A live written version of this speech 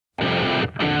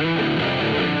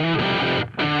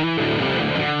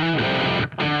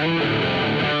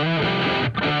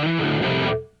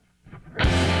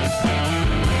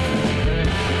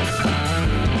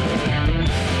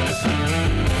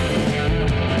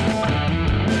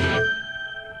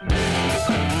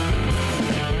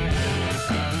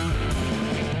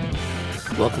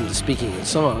Welcome to Speaking in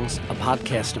Songs, a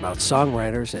podcast about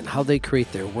songwriters and how they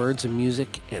create their words and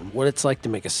music and what it's like to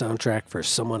make a soundtrack for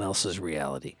someone else's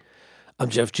reality. I'm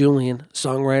Jeff Julian,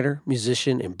 songwriter,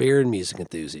 musician, and beer and music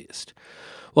enthusiast.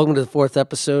 Welcome to the fourth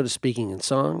episode of Speaking in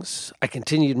Songs. I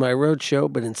continued my road show,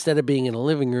 but instead of being in a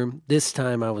living room, this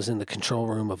time I was in the control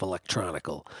room of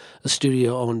Electronical, a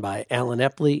studio owned by Alan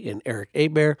Epley and Eric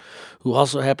Hebert, who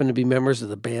also happen to be members of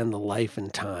the band The Life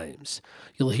and Times.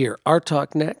 You'll hear our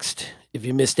talk next. If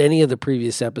you missed any of the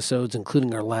previous episodes,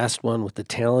 including our last one with the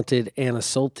talented Anna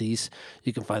Soltis,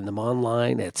 you can find them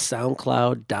online at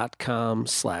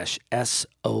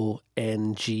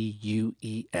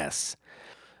soundcloud.com/SONGUES.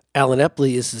 Alan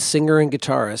Epley is the singer and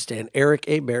guitarist, and Eric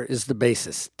Hebert is the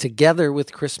bassist. Together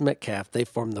with Chris Metcalf, they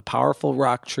form the powerful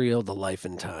rock trio The Life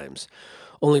and Times.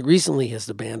 Only recently has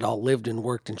the band all lived and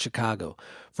worked in Chicago.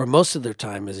 For most of their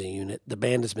time as a unit, the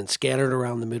band has been scattered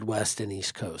around the Midwest and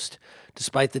East Coast.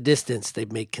 Despite the distance,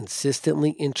 they've made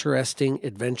consistently interesting,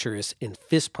 adventurous, and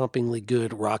fist-pumpingly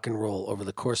good rock and roll over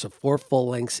the course of 4 full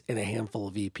lengths and a handful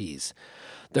of EPs.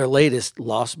 Their latest,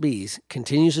 Lost Bees,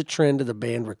 continues a trend of the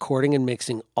band recording and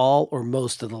mixing all or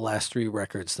most of the last 3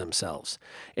 records themselves.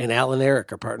 And Al and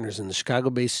Eric are partners in the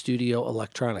Chicago-based studio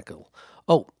Electronical.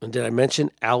 Oh, and did I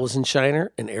mention Al was in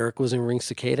Shiner and Eric was in Ring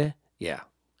Cicada? Yeah,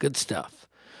 good stuff.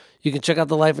 You can check out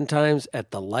The Life and Times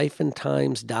at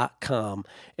thelifeandtimes.com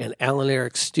and Al and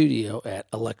Eric's studio at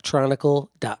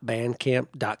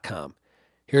electronical.bandcamp.com.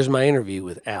 Here's my interview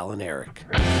with Al and Eric.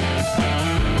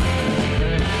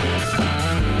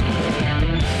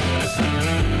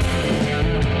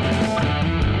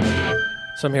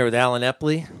 So I'm here with Alan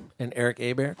Epley and Eric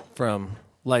Hebert from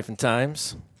Life and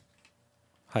Times.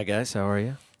 Hi, guys. How are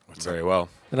you? Very well.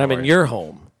 And I'm in your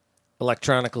home,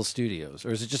 Electronical Studios.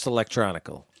 Or is it just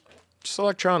Electronical? Just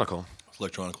Electronical.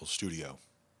 Electronical studio.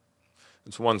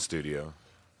 It's one studio.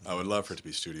 I would love for it to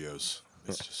be studios.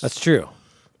 That's true.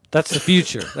 That's the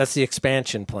future. That's the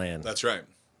expansion plan. That's right.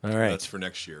 All right. That's for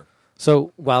next year.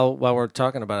 So while we're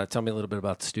talking about it, tell me a little bit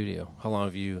about the studio. How long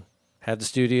have you had the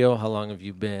studio? How long have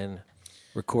you been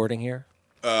recording here?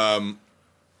 There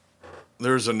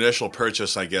was an initial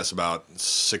purchase, I guess, about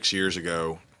 6 years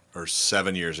ago or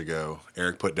 7 years ago.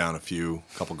 Eric put down a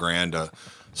couple grand to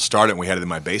start it, and we had it in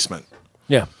my basement.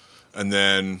 Yeah. And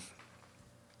then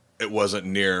it wasn't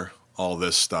near all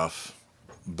this stuff,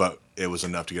 but it was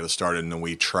enough to get us started. And then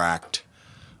we tracked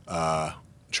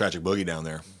Tragic Boogie down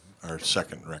there, our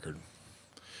second record.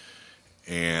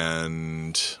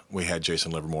 And we had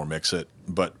Jason Livermore mix it.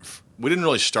 But we didn't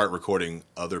really start recording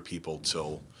other people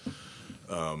till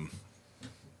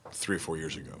 3 or 4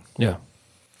 years ago. Yeah.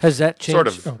 Has that changed? Sort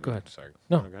of. Oh, go ahead. Sorry.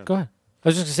 No, go ahead. I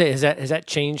was just going to say, has that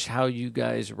changed how you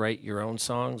guys write your own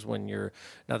songs now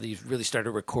that you've really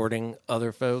started recording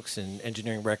other folks and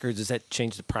engineering records? Does that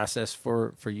change the process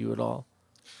for you at all?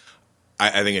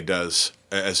 I think it does.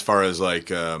 As far as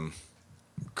like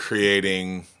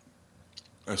creating,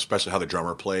 especially how the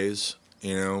drummer plays,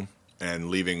 and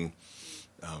leaving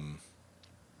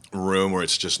room where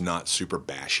it's just not super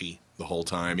bashy the whole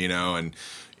time, and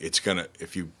it's gonna,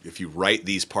 if you write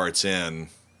these parts in,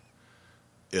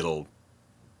 it'll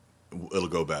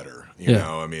go better, you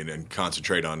know. I mean, and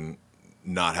concentrate on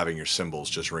not having your cymbals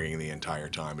just ringing the entire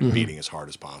time and beating as hard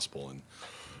as possible,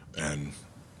 and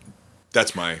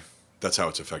that's how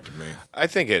it's affected me. I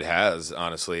think it has,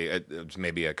 honestly. It's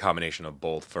maybe a combination of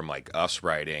both, from like us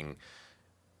writing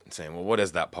and saying, well, what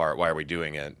is that part? Why are we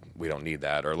doing it? We don't need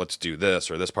that. Or let's do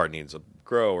this, or this part needs to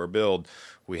grow or build.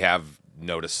 We have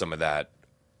noticed some of that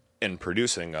in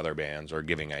producing other bands or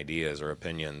giving ideas or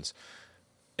opinions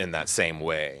in that same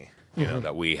way,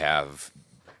 that we have.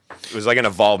 It was like an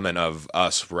involvement of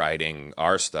us writing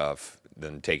our stuff,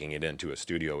 then taking it into a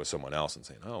studio with someone else and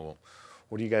saying, oh, well,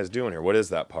 what are you guys doing here? What is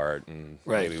that part? And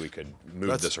maybe we could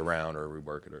move this around or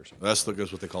rework it or something. That's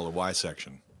what they call the Y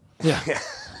section. Yeah.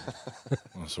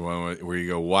 So where you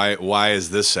go, why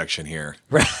is this section here?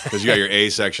 Right. Because you got your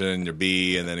A section and your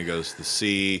B, and then it goes to the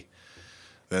C.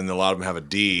 Then a lot of them have a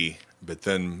D, but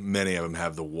then many of them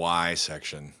have the Y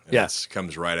section. And it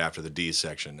comes right after the D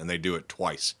section, and they do it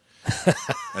twice.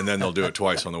 And then they'll do it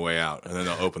twice on the way out, and then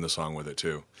they'll open the song with it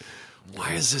too.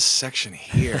 Why is this section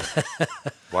here?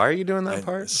 Why are you doing that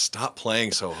part? Stop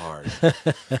playing so hard.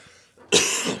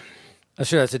 I'm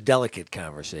sure that's a delicate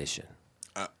conversation.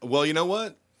 Well, you know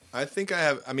what? I think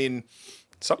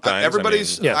sometimes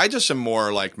everybody's. I just am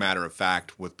more like matter of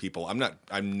fact with people.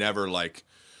 I'm never like,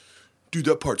 dude,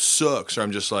 that part sucks. Or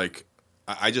I'm just like,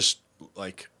 I just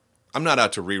like, I'm not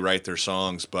out to rewrite their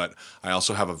songs, but I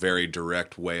also have a very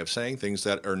direct way of saying things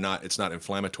that are not. It's not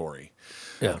inflammatory.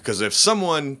 Yeah. Because if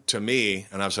someone to me,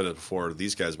 and I've said it before to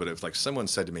these guys, but if like someone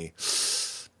said to me,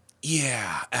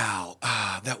 "Yeah, Al,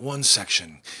 that one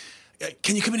section,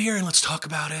 can you come in here and let's talk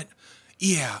about it?"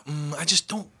 Yeah, I just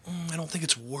don't. I don't think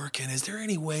it's working. Is there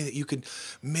any way that you could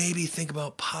maybe think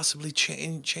about possibly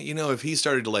change? You know, if he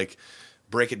started to like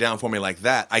break it down for me like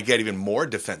that, I get even more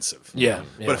defensive. Yeah.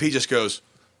 But if he just goes,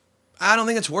 "I don't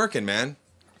think it's working, man.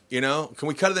 You know, can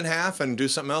we cut it in half and do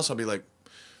something else?" I'll be like,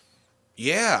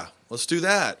 "Yeah, let's do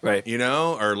that." Right. You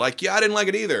know, or like, "Yeah, I didn't like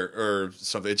it either," or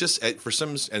something. It just for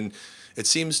some, and it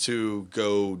seems to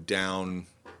go down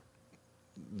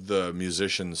the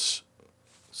musician's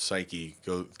psyche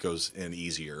goes in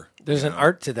easier. There's an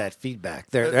art to that feedback.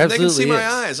 There They absolutely can see my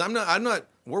is. eyes. I'm not.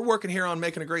 We're working here on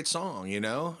making a great song. You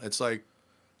know, it's like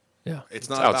Yeah. it's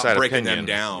not outside about breaking opinion, them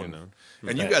down. you know.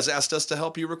 And you Right. guys asked us to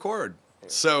help you record,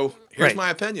 so here's Right. my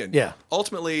opinion. Yeah.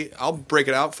 Ultimately, I'll break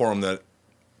it out for them that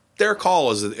their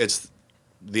call is it's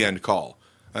the end call,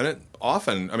 and it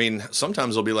often. I mean,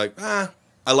 sometimes they'll be like, I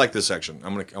like this section. I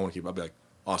want to keep. I'll be like,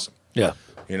 awesome. Yeah.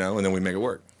 You know, and then we make it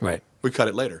work. Right. We cut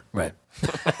it later. Right.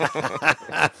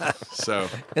 So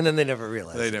And then they never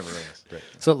realize. they never realized. Right.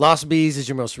 So Lost Bees is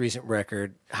your most recent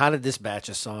record. How did this batch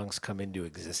of songs come into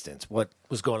existence? What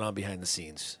was going on behind the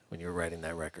scenes when you were writing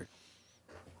that record?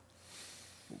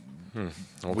 Well,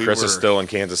 We Chris is were- still in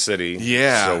Kansas City.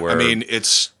 Yeah, so we're, I mean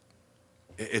it's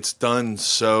done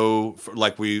so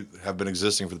like we have been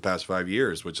existing for the past 5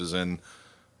 years, which is in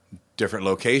different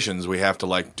locations. We have to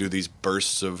like do these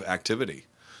bursts of activity.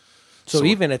 So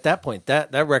even at that point,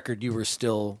 that record, you were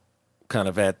still kind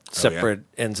of at separate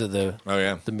ends of the Oh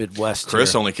yeah, the Midwest.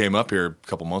 Chris here. only came up here a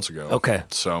couple months ago. Okay.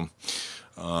 So,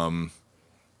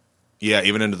 yeah,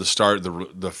 even into the start,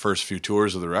 the first few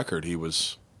tours of the record, he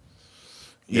was.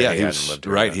 Yeah, he he hadn't was lived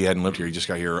here right. yet. He hadn't lived here. He just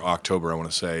got here October, I want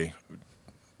to say,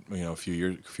 a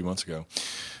few months ago.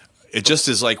 It just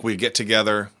is like we get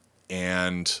together,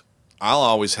 and I'll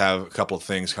always have a couple of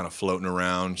things kind of floating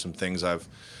around. Some things I've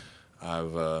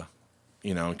come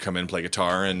in, play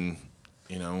guitar, and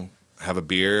have a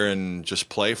beer and just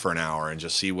play for an hour and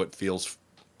just see what feels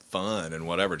fun and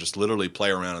whatever. Just literally play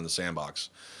around in the sandbox,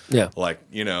 Yeah. like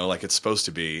it's supposed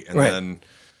to be, and Right. then.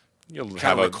 you'll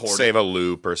kinda record save a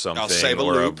loop or something. I'll save a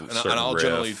or loop, and certain I'll riff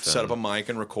generally set up a and- mic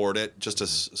and record it, just a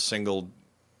single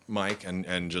mic,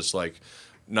 and just like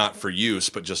not for use,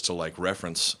 but just to like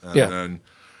reference. And Yeah. then,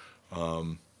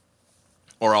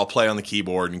 or I'll play on the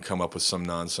keyboard and come up with some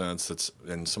nonsense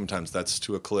and sometimes that's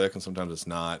to a click, and sometimes it's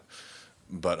not.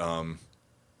 But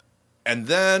and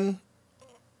then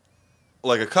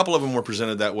like a couple of them were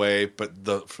presented that way,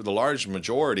 but for the large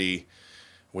majority.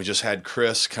 We just had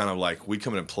Chris kind of like, we'd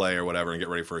come in and play or whatever and get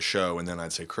ready for a show. And then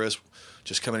I'd say, Chris,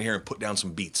 just come in here and put down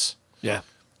some beats. Yeah.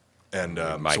 And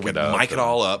mic so we'd it up mic it and-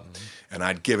 all up. And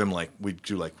I'd give him like, we'd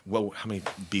do like, how many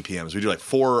BPMs? We'd do like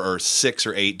 4 or 6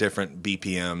 or 8 different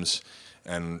BPMs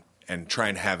and try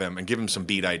and have him and give him some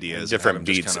beat ideas. different and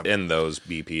have him just beats kind of- in those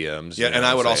BPMs. Yeah, you and know,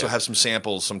 I would say also it. have some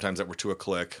samples sometimes that were to a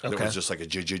click. That Okay. was just like a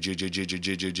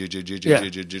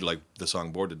like the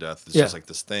song "Bored to Death." It's Yeah. just like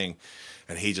this thing,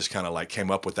 and he just kind of like came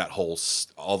up with that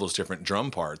all those different drum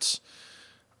parts,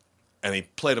 and he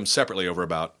played them separately over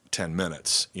about 10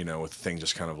 minutes. With the thing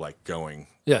just kind of like going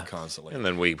constantly, And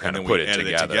then we kind of we put it edit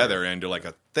together. and do like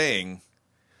a thing.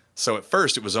 So at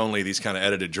first it was only these kind of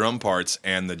edited drum parts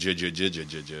and the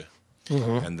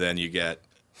and then you get.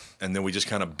 And then we just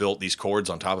kind of built these chords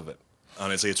on top of it.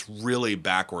 Honestly, it's really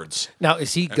backwards. Now,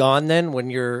 is he gone then when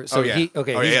you're... So yeah. he's He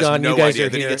gone. has no You guys idea. are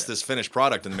Then here. he gets this finished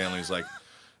product in the mail, and he's like,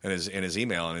 in his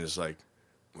email, and he's like,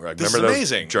 We're like, this is remember those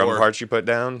amazing. drum Or- parts you put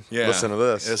down? yeah, Listen to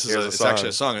this. This is Here's it's song. actually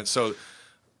a song. And so,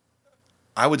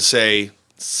 I would say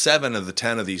 7 of the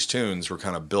 10 of these tunes were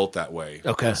kind of built that way.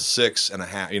 Okay.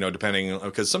 6.5, depending,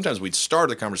 because sometimes we'd start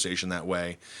the conversation that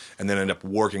way, and then end up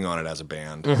working on it as a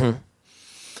band.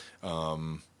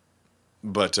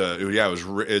 But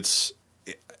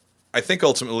I think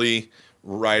ultimately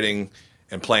writing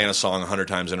and playing a song 100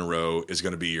 times in a row is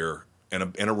going to be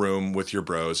in a room with your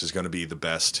bros is going to be the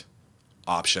best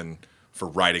option for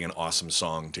writing an awesome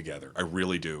song together. I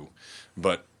really do.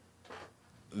 But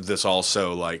this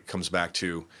also like comes back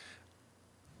to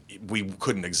we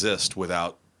couldn't exist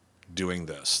without doing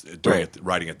this,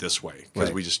 writing it this way, because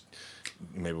Right. we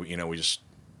just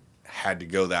had to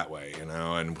go that way,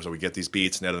 and so we get these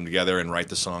beats and edit them together and write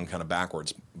the song kind of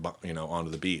backwards, onto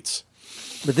the beats.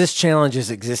 But this challenge has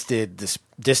existed, this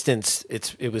distance,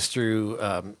 it was through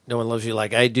No One Loves You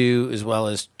Like I Do, as well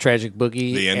as Tragic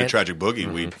Boogie. The end of Tragic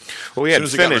Boogie. We had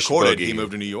as soon as finished it got recorded, Boogie. he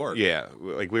moved to New York. Yeah,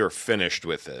 like we were finished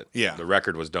with it. Yeah. The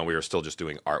record was done. We were still just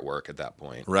doing artwork at that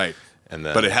point. Right. And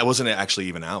then, But it wasn't actually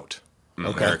even out.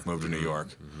 Eric moved to New York.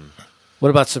 What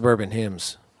about Suburban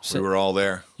Hymns? We were all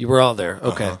there. You were all there.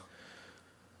 Okay.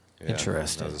 yeah,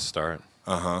 Interesting. That was a start.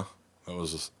 That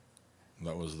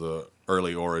was the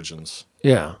early origins.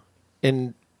 Yeah.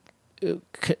 And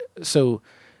so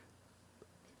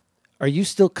are you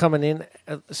still coming in?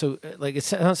 Like it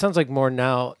sounds like more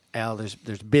now, Al, there's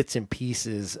bits and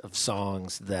pieces of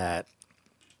songs that,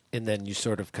 and then you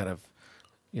sort of kind of,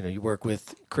 you work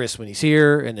with Chris when he's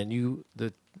here, and then you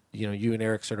and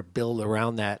Eric sort of build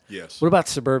around that. Yes. What about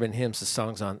Suburban Hymns, the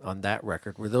songs on that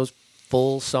record? Were those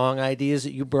full song ideas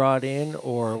that you brought in,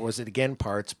 or was it again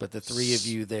parts, but the three of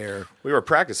you there? We were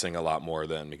practicing a lot more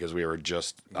then because I had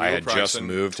just practicing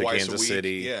moved to twice a Kansas week.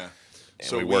 City. Yeah.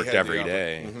 So we worked had the every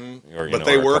day. Or, But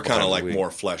they or a were couple kind of times a like week.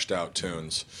 more fleshed out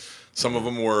tunes. Some of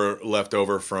them were left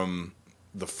over from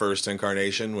the first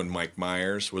incarnation when Mike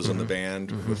Myers was in the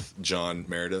band with John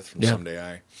Meredith from Someday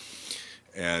I.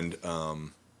 And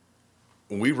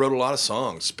we wrote a lot of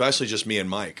songs, especially just me and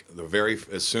Mike.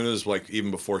 As soon as, like,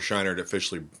 even before Shiner had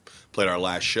officially played our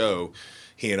last show,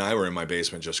 he and I were in my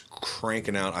basement just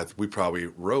cranking out. We probably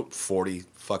wrote 40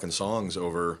 fucking songs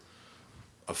over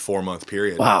a 4-month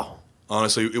period. Wow.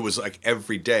 Honestly, it was like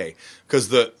every day because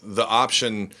the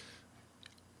option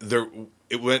there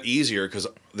it went easier because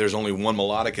there's only one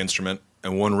melodic instrument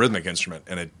and one rhythmic instrument,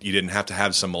 and you didn't have to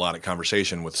have some melodic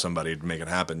conversation with somebody to make it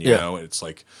happen. You know, it's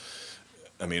like,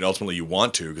 I mean, ultimately you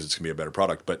want to because it's gonna be a better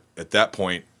product, but at that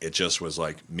point it just was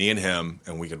like me and him,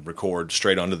 and we could record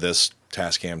straight onto this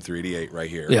Tascam 388 right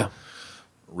here,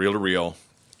 reel to reel.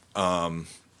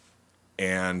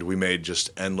 And we made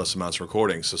just endless amounts of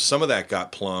recordings. So some of that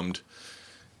got plumbed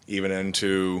even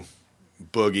into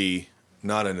Boogie,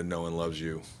 not into No One Loves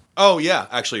You. Oh, yeah.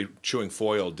 Actually, Chewing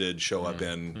Foil did show up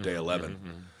in Day 11.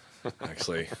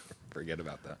 Actually. Forget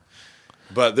about that.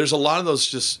 But there's a lot of those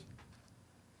just...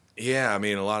 Yeah, I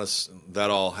mean, a lot of...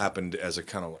 That all happened as a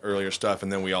kind of earlier stuff.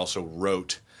 And then we also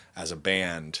wrote as a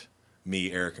band,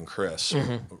 me, Eric, and Chris,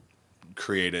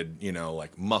 created,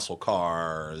 like Muscle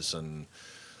Cars and...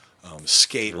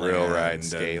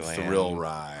 Skateland, Thrill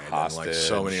Ride, Hostage. and like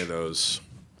so many of those.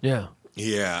 Yeah.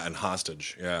 Yeah, and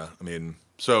Hostage. Yeah, I mean,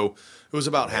 so it was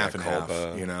about half and half,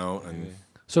 Culpa. and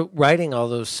So writing all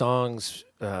those songs,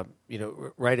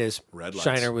 right as Red Lights.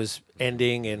 Shiner was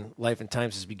ending and Life and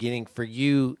Times is beginning, for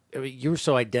you, I mean, you were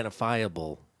so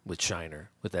identifiable with Shiner,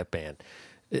 with that band.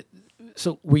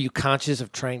 So were you conscious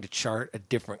of trying to chart a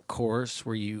different course?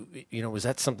 Were you, was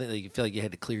that something that you feel like you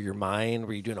had to clear your mind?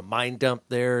 Were you doing a mind dump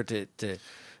there to...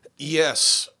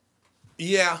 Yes.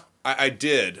 Yeah, I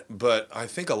did, but I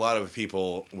think a lot of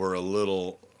people were a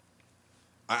little...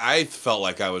 I felt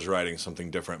like I was writing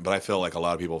something different, but I feel like a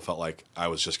lot of people felt like I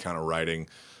was just kind of writing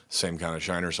same kind of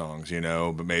Shiner songs,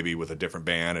 but maybe with a different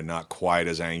band and not quite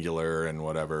as angular and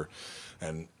whatever.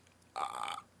 And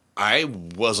I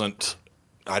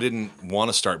didn't want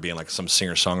to start being like some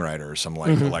singer-songwriter or some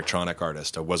like electronic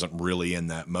artist. I wasn't really in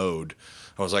that mode.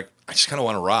 I was like, I just kind of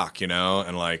want to rock,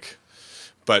 and like,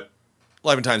 but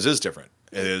Life and Times is different.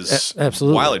 It is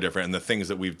absolutely wildly different, and the things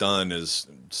that we've done is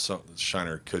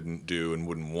Shiner couldn't do and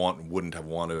wouldn't have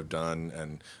wanted to have done,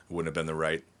 and wouldn't have been the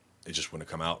right. It just wouldn't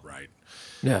have come out right.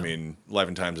 Yeah. I mean, Life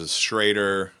and Times is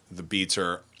straighter. The beats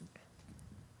are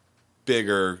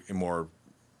bigger and more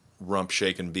rump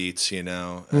shaking beats, and,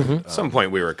 At some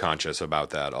point we were conscious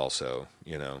about that also,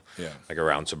 Yeah. like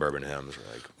around Suburban Hymns.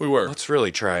 We're like, we were. let's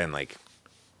really try and like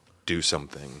do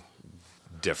something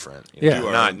different. Yeah.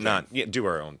 Do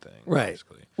our own thing. Right.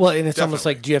 Basically. Well, and it's almost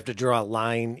Definitely. like, do you have to draw a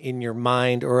line in your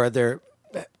mind, or are there,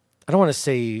 I don't want to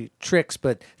say tricks,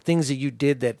 but things that you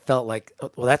did that felt like,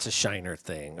 well, that's a Shiner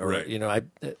thing, or, Right.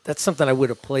 that's something I would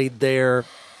have played there.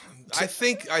 I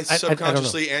think I I don't know.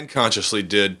 subconsciously and consciously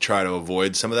did try to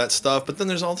avoid some of that stuff, but then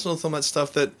there's also some of that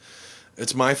stuff that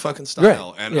it's my fucking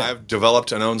style, Right. and Yeah. I've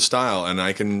developed an own style, and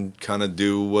I can kind of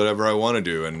do whatever I want to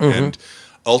do, and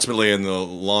ultimately, in the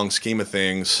long scheme of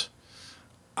things,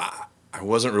 I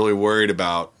wasn't really worried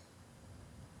about,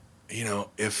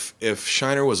 if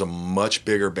Shiner was a much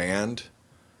bigger band,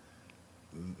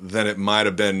 then it might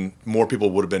have been more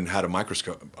people would have had a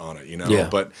microscope on it, Yeah.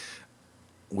 but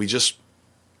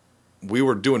we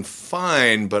were doing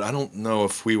fine, but I don't know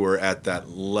if we were at that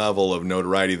level of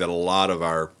notoriety that a lot of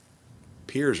our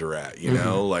peers are at,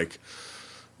 like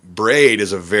Braid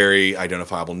is a very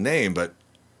identifiable name, but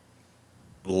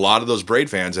a lot of those Braid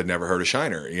fans had never heard of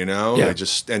Shiner, you know? Yeah. They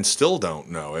just, and still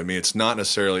don't know. I mean, it's not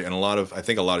necessarily, and I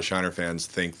think a lot of Shiner fans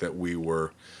think that we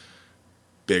were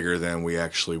bigger than we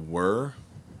actually were.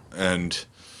 And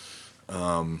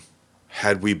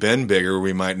had we been bigger,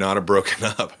 we might not have broken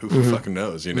up. Who fucking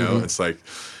knows, you know? It's like,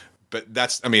 but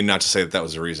that's, I mean, not to say that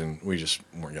was the reason we just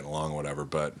weren't getting along or whatever,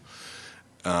 but.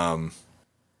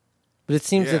 But it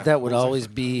seems Yeah, that would what was I always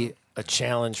be a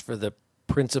challenge for the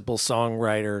principal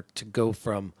songwriter to go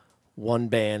from one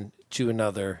band to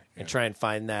another and try and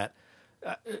find that.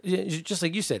 Just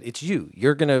like you said, it's you.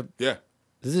 You're gonna. Yeah.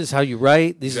 This is how you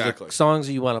write. These are Exactly. the songs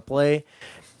that you want to play.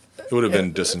 It would have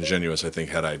been disingenuous, I think,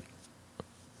 had I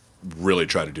really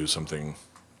tried to do something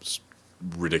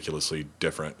ridiculously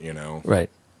different, you know? Right.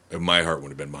 And my heart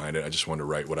would have been behind it. I just wanted to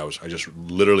write I just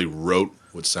literally wrote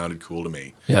what sounded cool to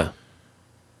me. Yeah.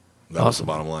 That was the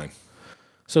bottom line.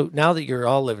 So now that you're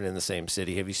all living in the same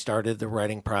city, have you started the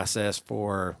writing process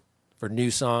for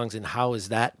new songs, and how has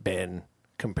that been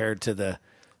compared to the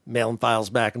mailing files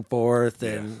back and forth?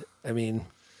 And I mean,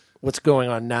 what's going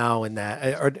on now in that?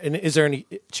 And is there any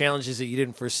challenges that you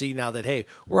didn't foresee now that, hey,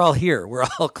 we're all here, we're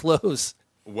all close?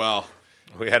 Well,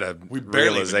 We had a barely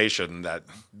realization that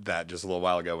just a little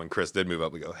while ago when Chris did move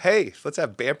up. We go, hey, let's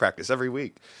have band practice every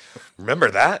week. Remember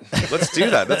that? Let's do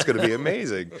that. That's going to be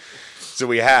amazing. So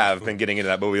we have been getting into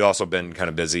that, but we've also been kind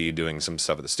of busy doing some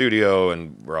stuff at the studio,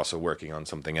 and we're also working on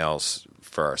something else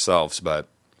for ourselves. But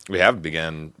we have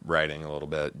begun writing a little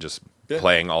bit, just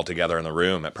playing all together in the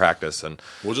room at practice. And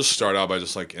we'll just start out by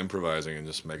just like improvising and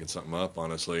just making something up,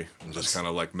 honestly, and just kind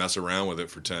of like mess around with it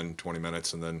for 10, 20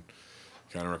 minutes and then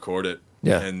kind of record it.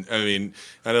 Yeah. And I mean,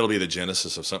 and it'll be the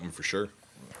genesis of something for sure.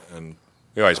 And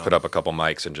we always put up a couple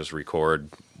mics and just record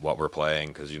what we're playing,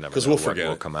 because you never know we'll what forget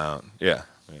will it. come out. Yeah.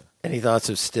 Any thoughts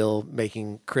of still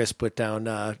making Chris put down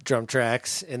drum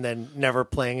tracks and then never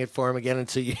playing it for him again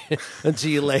until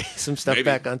you lay some stuff Maybe.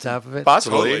 back on top of it?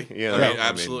 Possibly. totally, You know, I mean,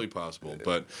 absolutely possible.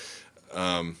 But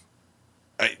I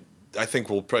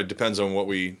think we'll probably depends on when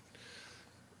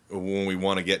we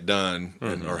want to get done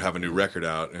or have a new record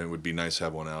out, and it would be nice to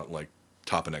have one out like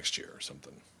top of next year or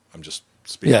something. I'm just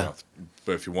speaking Yeah. off.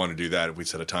 But if you want to do that, if we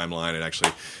set a timeline, and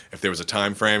actually if there was a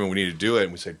time frame and we need to do it,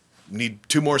 and we say, need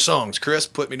 2 more songs, Chris,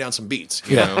 put me down some beats,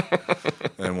 you know,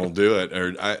 and we'll do it.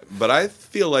 But I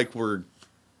feel like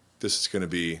this is going to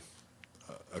be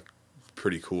a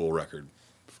pretty cool record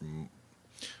from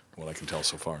what I can tell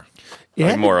so far.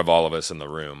 like more of all of us in the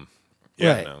room.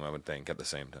 Yeah. You know, I would think at the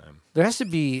same time. There has to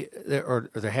be, or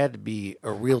there had to be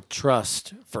a real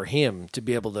trust for him to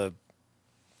be able to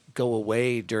go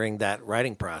away during that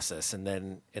writing process and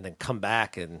then come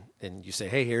back and you say,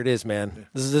 hey, here it is, man.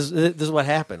 This is what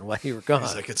happened while you were gone.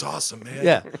 He's like, it's awesome, man.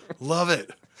 Yeah. Love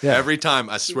it. Yeah. Every time,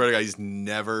 I swear to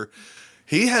God,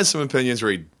 he has some opinions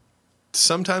where he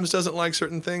sometimes doesn't like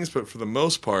certain things, but for the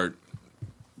most part,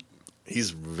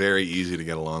 he's very easy to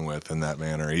get along with in that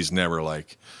manner. He's never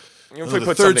like, If the we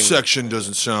put third something- section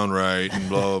doesn't sound right and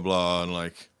blah, blah, blah. And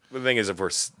like, The thing is, if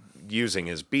we're using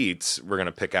his beats, we're going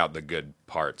to pick out the good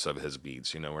parts of his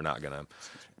beats. You know, we're not going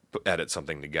to edit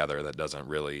something together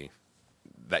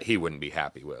that he wouldn't be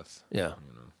happy with. Yeah.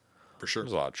 for sure.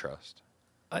 There's a lot of trust.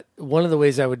 One of the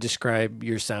ways I would describe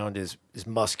your sound is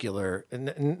muscular,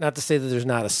 and not to say that there's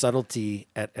not a subtlety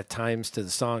at times to the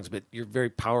songs, but you're very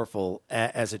powerful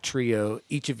as a trio.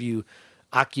 Each of you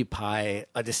occupy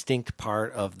a distinct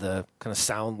part of the kind of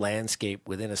sound landscape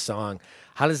within a song.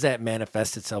 How does that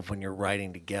manifest itself when you're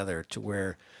writing together to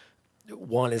where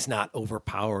one is not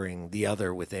overpowering the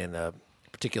other within a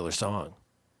particular song?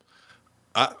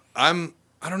 I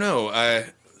don't know.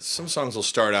 Some songs will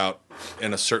start out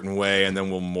in a certain way, and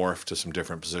then we'll morph to some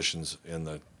different positions in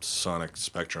the sonic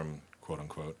spectrum, quote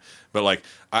unquote. But like,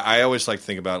 I always like to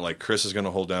think about like Chris is going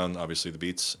to hold down obviously the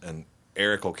beats, and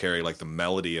Eric will carry like the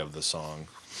melody of the song.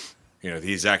 You know,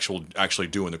 he's actually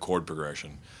doing the chord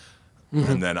progression,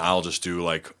 and then I'll just do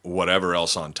like whatever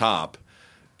else on top,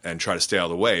 and try to stay out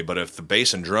of the way. But if the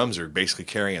bass and drums are basically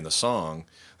carrying the song,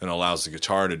 then it allows the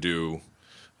guitar to do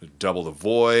double the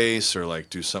voice or like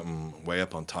do something way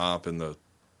up on top in the,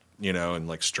 you know, and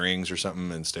like strings or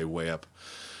something, and stay way up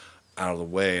out of the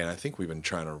way. And I think we've been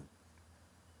trying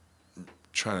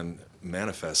to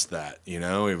manifest that, you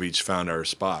know. We've each found our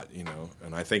spot, you know,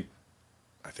 and I think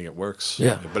it works.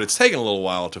 Yeah. But it's taken a little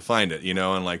while to find it, you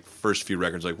know, and like first few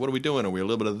records, like, what are we doing? Are we a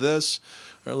little bit of this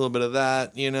or a little bit of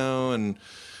that, you know?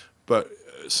 But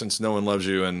since No One Loves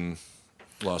You and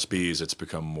Lost Bees, it's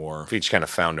become more. We each kind of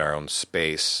found our own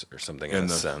space or something in a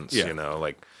sense, yeah. you know,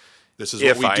 like This is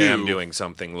if what we do. I am doing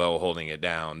something low, holding it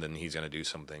down, then he's going to do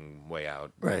something way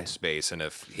out in Right. space. And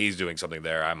if he's doing something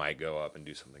there, I might go up and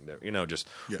do something there. Just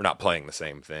Yeah. we're not playing the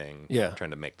same thing. Yeah.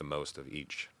 Trying to make the most of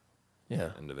each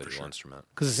Yeah. individual instrument.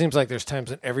 Because it seems like there's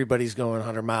times when everybody's going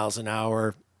 100 miles an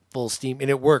hour, full steam, and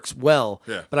it works well.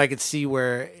 Yeah. But I could see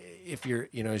where if you're,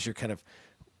 as you're kind of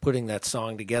putting that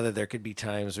song together, there could be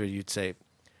times where you'd say,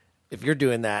 if you're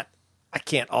doing that, I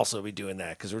can't also be doing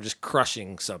that because we're just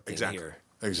crushing something here.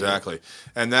 Exactly.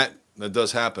 And that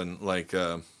does happen. Like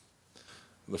the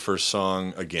first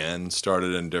song, again,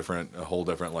 started in a whole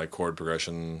different like chord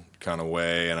progression kind of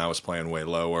way, and I was playing way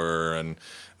lower, and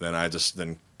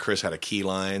then Chris had a key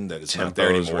line that is not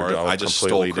there Tempos were anymore. all I just stole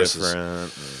completely Chris's.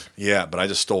 different. Yeah, but I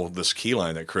just stole this key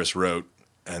line that Chris wrote,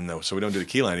 and so we don't do the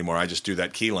key line anymore. I just do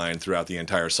that key line throughout the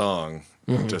entire song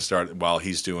to start while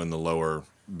he's doing the lower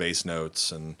bass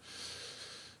notes. And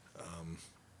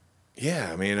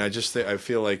yeah, I mean, I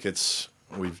feel like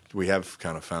we have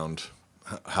kind of found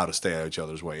how to stay out of each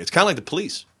other's way. It's kind of like the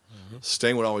Police.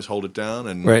 Sting would always hold it down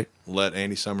and Right. let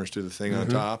Andy Summers do the thing on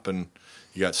top, and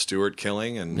you got Stewart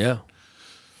killing, and Yeah.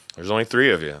 There's only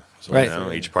 3 of you. So,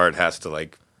 Right. each part has to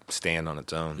like stand on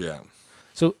its own. yeah.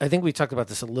 So I think we talked about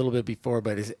this a little bit before,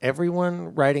 but is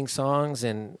everyone writing songs,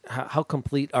 and how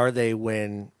complete are they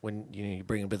when you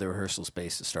bring them to the rehearsal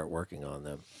space to start working on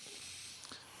them?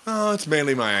 Oh, it's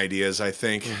mainly my ideas, I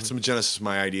think. It's a genesis of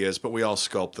my ideas, but we all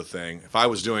sculpt the thing. If I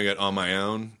was doing it on my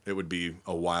own, it would be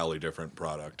a wildly different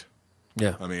product.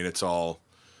 Yeah. I mean, it's a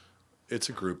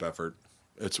group effort.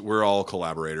 We're all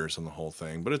collaborators in the whole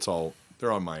thing, but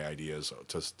they're all my ideas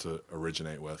to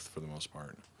originate with for the most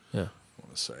part. Yeah. I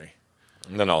want to say.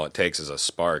 And then all it takes is a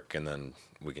spark, and then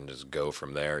we can just go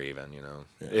from there. Even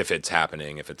if it's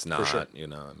happening, if it's not, sure. I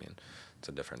mean, it's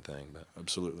a different thing. But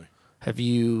Absolutely.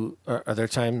 Are there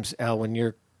times, Al, when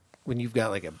you've got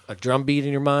like a drum beat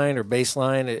in your mind or bass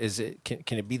line,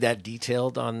 can it be that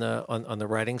detailed on the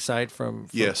writing side from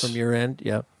Yes. from your end?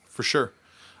 Yeah. For sure.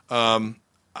 And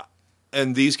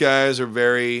these guys are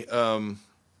very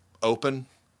open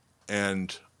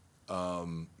and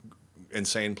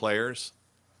insane players,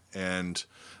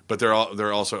 but they're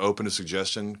also open to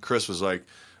suggestion. Chris was like,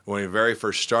 when he very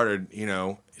first started,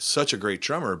 such a great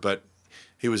drummer, but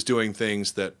he was doing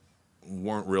things that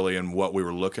weren't really in what we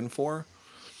were looking for.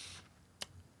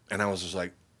 And I was just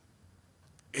like,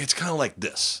 it's kind of like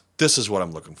this. This is what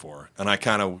I'm looking for. And I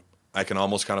can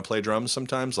almost kind of play drums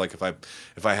sometimes. Like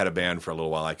if I had a band for a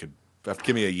little while,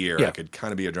 give me a year, Yeah. I could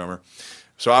kind of be a drummer.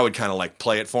 So I would kind of like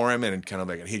play it for him and kind of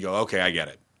like, and he'd go, okay, I get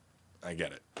it.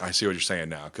 I see what you're saying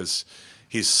now. Cause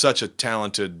he's such a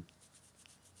talented,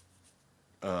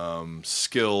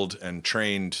 skilled and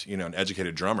trained, an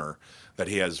educated drummer that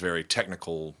he has very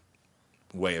technical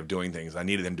way of doing things. I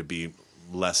needed him to be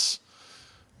less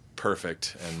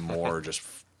perfect and more just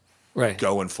Right.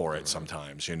 going for it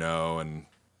sometimes, and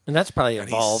that's probably he's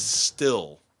evolved.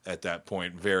 still at that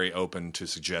point very open to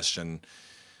suggestion,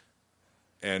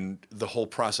 and the whole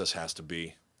process has to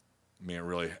be. I mean, it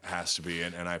really has to be,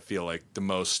 and I feel like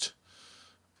the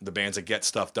bands that get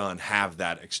stuff done have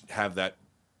that.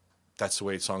 That's the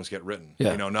way songs get written.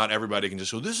 Yeah. Not everybody can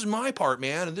just go, "This is my part,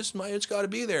 man, and it's got to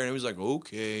be there." And it was like,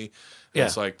 okay, and Yeah.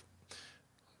 it's like,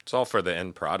 it's all for the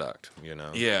end product.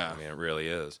 Yeah. I mean, it really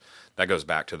is. That goes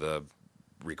back to the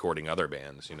recording other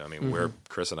bands. I mean, where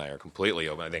Chris and I are completely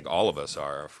open. I think all of us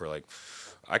are for like,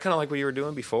 I kind of like what you were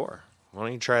doing before. Why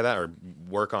don't you try that or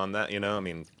work on that? I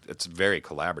mean, it's very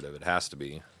collaborative. It has to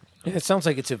be. And it sounds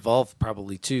like it's evolved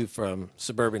probably too from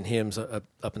Suburban Hymns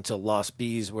up until Lost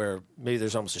Bees, where maybe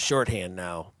there's almost a shorthand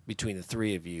now between the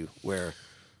three of you, where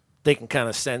they can kind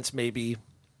of sense maybe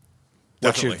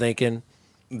what you're Definitely. thinking.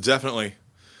 Definitely.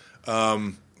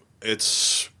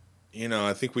 It's,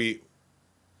 I think we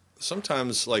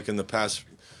sometimes, like in the past,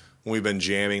 when we've been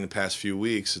jamming the past few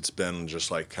weeks, it's been just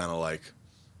like kind of like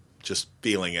just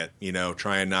feeling it,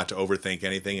 trying not to overthink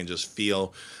anything and just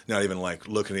feel, not even like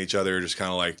looking at each other, just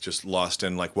kind of like just lost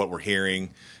in like what we're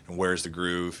hearing and where's the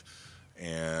groove.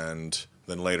 And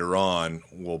then later on,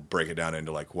 we'll break it down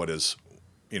into like what is,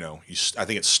 I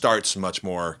think it starts much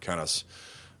more kind of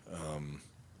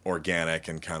organic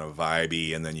and kind of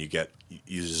vibey, and then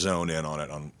you zone in on it,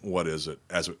 on what is it.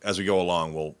 As we go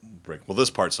along, we'll break, well, this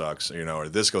part sucks, or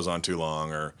this goes on too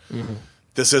long, or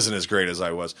this isn't as great as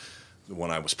I was when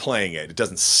I was playing it. It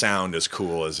doesn't sound as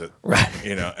cool as it, Right.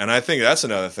 And I think that's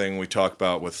another thing we talk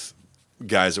about with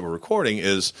guys that we're recording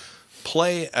is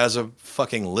play as a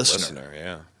fucking listener.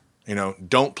 Yeah.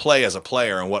 Don't play as a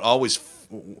player, and what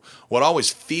always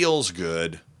feels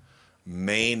good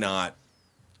may not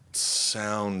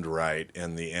sound right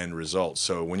in the end result.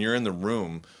 So when you're in the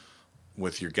room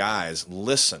with your guys,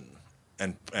 listen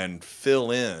and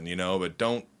fill in, but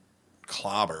don't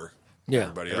clobber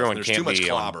everybody else. Everyone There's can't too much be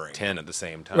clobbering. on 10 at the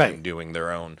same time Right. doing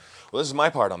their own. Well, this is my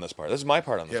part on this part. This is my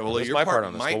part on this part. This is your my part part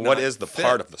on this. might Well, what not is the fit.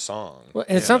 part of the song? Well,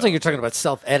 and it sounds like you're talking about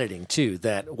self-editing too.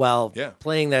 That while Yeah.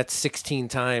 playing that 16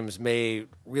 times may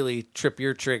really trip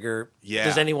your trigger. Yeah.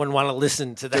 Does anyone want to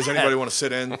listen to that? Does anybody want to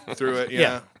sit in through it?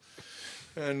 Yeah.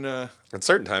 And At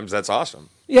certain times, that's awesome.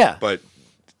 Yeah. But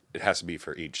it has to be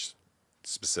for each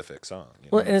specific song.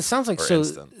 Well, and it sounds like or so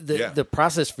instant. the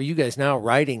process for you guys now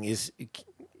writing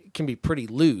can be pretty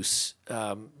loose.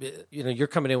 You're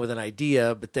coming in with an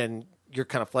idea, but then you're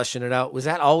kind of fleshing it out. Was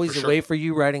that always the way for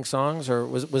you writing songs, or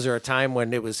was there a time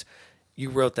when it was you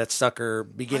wrote that sucker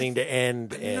beginning to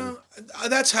end? And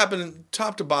that's happened.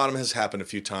 Top to bottom has happened a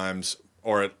few times,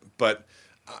 but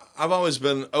I've always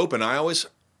been open. I always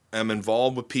am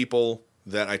involved with people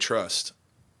that I trust.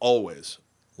 Always.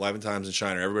 Live in Times and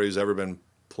Shiner. Everybody who's ever been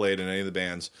played in any of the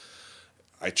bands,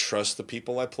 I trust the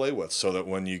people I play with, so that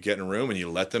when you get in a room and you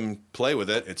let them play with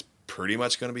it, it's pretty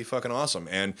much going to be fucking awesome.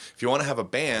 And if you want to have a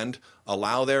band,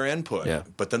 allow their input. Yeah.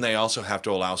 But then they also have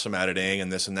to allow some editing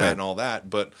and this and that and all that.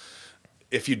 But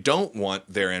if you don't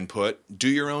want their input, do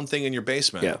your own thing in your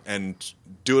basement and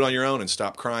do it on your own and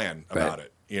stop crying about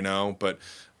it, But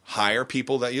hire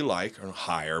people that you like, or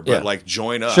like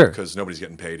join up, because nobody's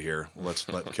getting paid here. Let's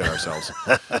kid ourselves.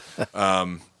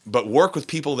 But work with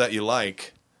people that you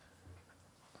like.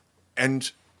 And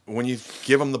when you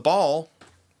give them the ball,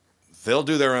 they'll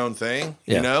do their own thing,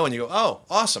 and you go, "Oh,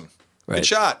 awesome, good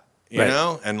shot," you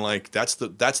know, and like that's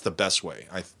the best way,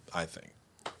 I think.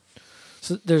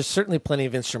 so there's certainly plenty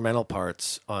of instrumental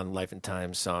parts on Life and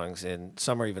Times songs, and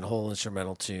some are even whole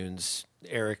instrumental tunes.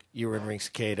 Eric, you were in Ring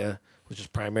Cicada, which is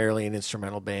primarily an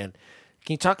instrumental band.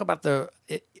 Can you talk about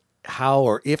how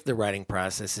or if the writing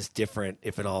process is different,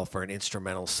 if at all, for an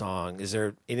instrumental song? Is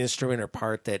there an instrument or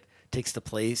part that takes the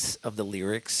place of the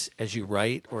lyrics as you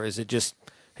write, or is it just,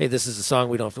 hey, this is a song,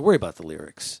 we don't have to worry about the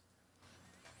lyrics?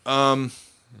 I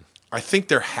think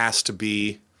there has to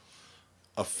be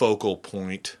a focal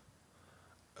point.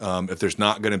 If there's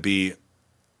not going to be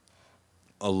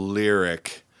a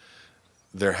lyric,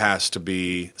 there has to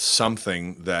be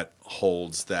something that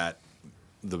holds that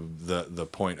the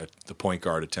point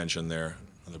guard attention there.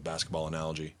 The basketball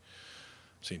analogy.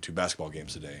 I've seen 2 basketball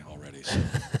games today already.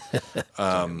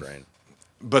 So.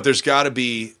 But there's got to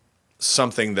be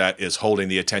something that is holding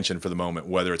the attention for the moment,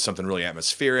 whether it's something really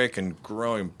atmospheric and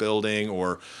growing, building,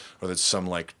 or there's some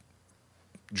like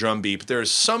drum beat. But there's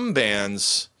some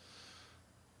bands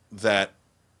that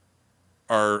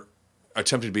are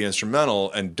attempting to be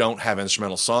instrumental and don't have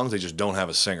instrumental songs. They just don't have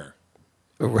a singer.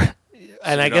 Right.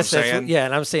 And I guess that's saying?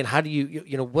 and I'm saying, how do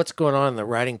what's going on in the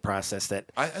writing process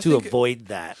to avoid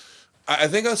that? I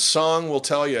think a song will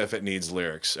tell you if it needs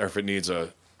lyrics or if it needs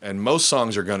and most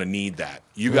songs are going to need that.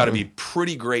 You got to be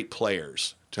pretty great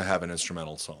players to have an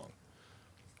instrumental song,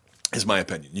 is my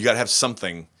opinion. You got to have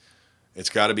something. You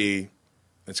got to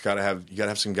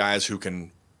have some guys who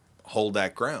can hold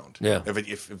that ground. Yeah.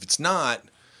 If it's not,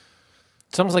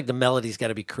 It's almost like the melody's got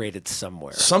to be created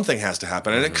somewhere. something has to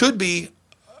happen, and it could be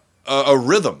a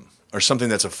rhythm or something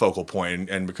that's a focal point,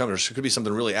 and it could be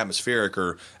something really atmospheric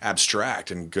or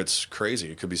abstract and gets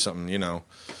crazy. It could be something,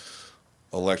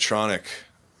 electronic.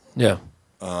 Yeah.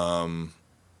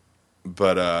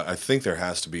 But I think there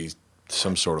has to be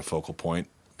some sort of focal point,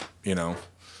 That's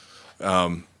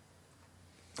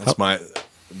my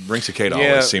Ring Cicada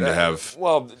always seem to have.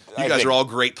 Well, you guys are all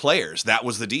great players. That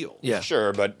was the deal. Yeah.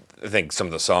 Sure, but I think some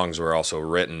of the songs were also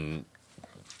written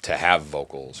to have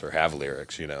vocals or have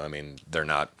lyrics. I mean, they're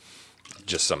not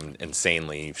just some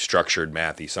insanely structured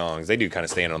mathy songs. They do kind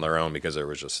of stand on their own because there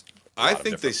was just. I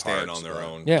think they stand on their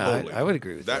own. Yeah, totally. I would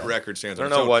agree with that. That record stands I on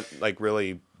don't its know own. what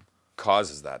really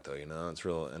causes that though. It's a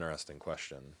real interesting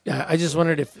question. Yeah, I just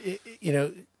wondered if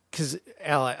because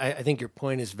Al, I think your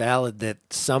point is valid that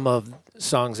some of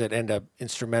songs that end up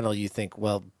instrumental, you think,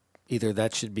 well, either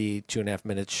that should be 2.5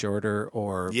 minutes shorter,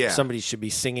 or somebody should be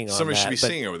singing on Somebody that. should be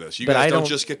singing over this. You but guys I don't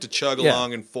just get to chug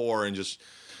along in 4 and just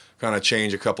kind of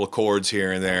change a couple of chords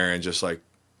here and there and just like.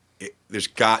 There's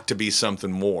got to be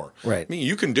something more. Right. I mean,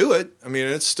 you can do it. I mean,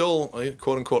 it's still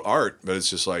quote unquote art, but it's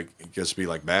just like it gets to be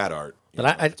like bad art.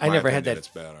 But I never had that. It's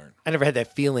bad art. I never had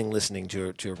that feeling listening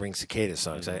to a Ring Cicada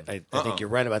songs. I think you're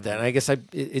right about that, and I guess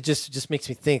it just makes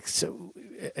me think. So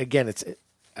again,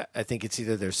 I think it's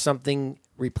either there's something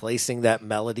replacing that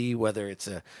melody, whether it's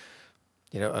a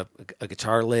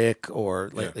guitar lick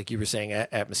or like you were saying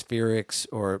atmospherics,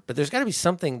 but there's got to be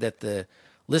something that the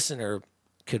listener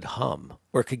could hum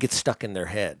or could get stuck in their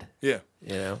head. Yeah.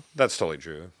 That's totally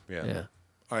true. Yeah. Yeah.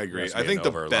 I agree. Must I be think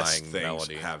an the best overlying things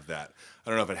melody. have that. I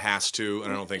don't know if it has to,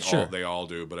 and I don't think Sure. they all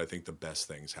do, but I think the best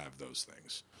things have those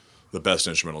things. The best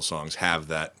instrumental songs have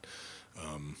that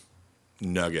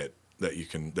nugget that you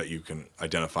can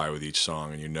identify with each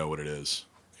song, and you know what it is.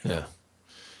 Yeah.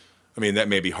 I mean, that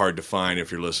may be hard to find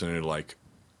if you're listening to like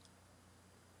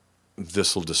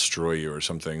 "This'll Destroy You" or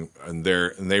something, and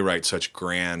they write such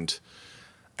grand,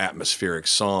 atmospheric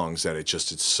songs that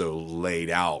it's so laid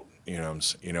out. You know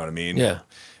what I mean? Yeah.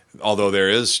 Although there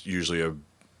is usually a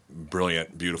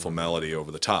brilliant, beautiful melody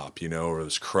over the top, or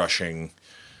this crushing.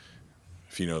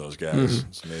 If you know those guys,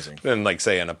 it's amazing. And like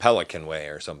say in a Pelican way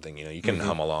or something, you can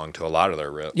hum along to a lot of their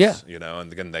riffs. Yeah.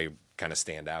 And then they kind of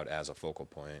stand out as a focal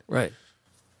point. Right.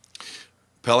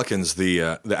 Pelican's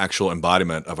the actual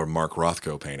embodiment of a Mark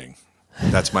Rothko painting.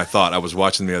 That's my thought. I was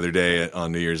watching the other day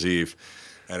on New Year's Eve,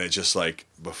 and it's just like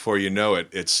before you know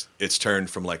it, it's turned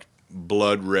from like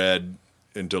blood red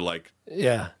into like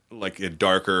a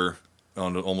darker,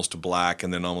 almost to black,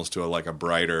 and then almost to a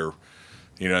brighter.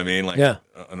 You know what I mean? Like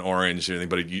an orange or anything,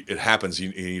 but it happens.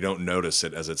 You don't notice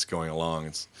it as it's going along.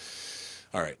 It's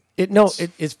all right.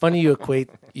 It's funny you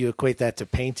equate that to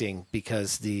painting,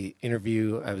 because the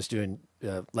interview I was doing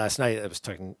last night, I was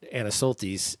talking to Anna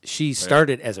Soltis. She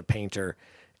started as a painter,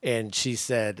 and she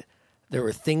said there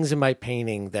were things in my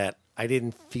painting that I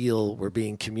didn't feel were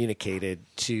being communicated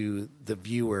to the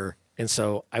viewer, and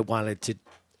so I wanted to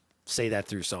say that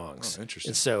through songs. Oh, interesting.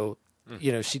 And so,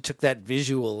 she took that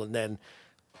visual and then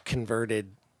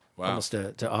converted almost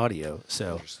to audio.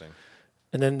 So Interesting.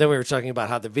 And then we were talking about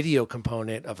how the video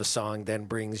component of a song then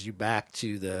brings you back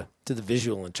to the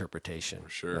visual interpretation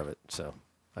of it. So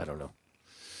I don't know.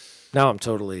 Now I'm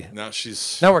totally. Now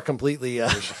we're completely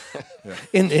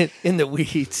in the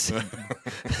weeds,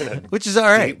 which is all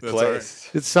right. Deep place.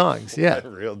 It's songs, yeah.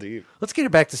 Real deep. Let's get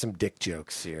it back to some dick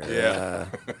jokes here. Yeah.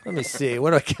 Let me see.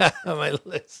 What do I got on my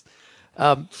list?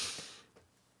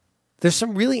 There's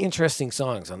some really interesting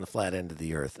songs on the Flat End of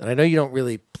the Earth, and I know you don't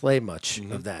really play much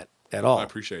of that at all. I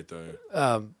appreciate that.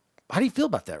 How do you feel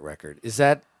about that record? Is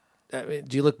that do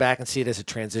you look back and see it as a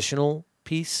transitional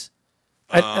piece?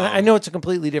 I know it's a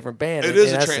completely different band. It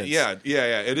is yeah.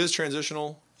 It is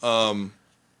transitional. I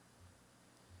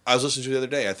was listening to it the other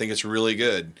day. I think it's really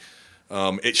good.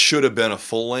 It should have been a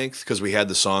full length because we had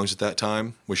the songs at that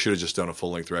time. We should have just done a full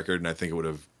length record, and I think it would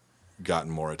have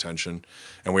gotten more attention.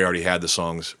 And we already had the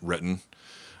songs written.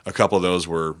 A couple of those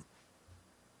were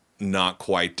not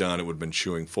quite done. It would have been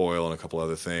Chewing Foil and a couple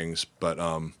other things. But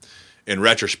in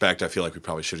retrospect, I feel like we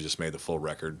probably should have just made the full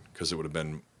record because it would have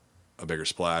been a bigger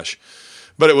splash.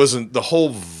 But it wasn't. The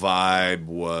whole vibe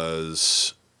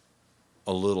was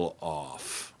a little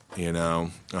off,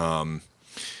 When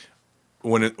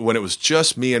it was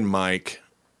just me and Mike,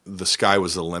 the sky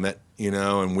was the limit,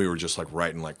 and we were just like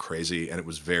writing like crazy, and it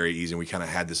was very easy. And we kind of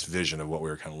had this vision of what we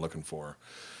were kind of looking for,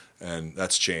 and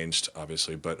that's changed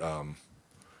obviously. But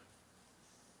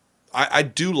I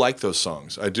do like those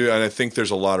songs. I do, and I think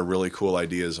there's a lot of really cool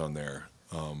ideas on there.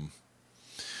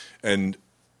 And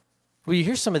well, you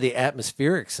hear some of the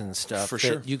atmospherics and stuff For that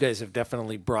sure. you guys have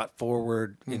definitely brought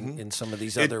forward in some of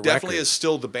these other it definitely records. is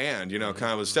still the band, kind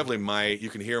of. It's definitely you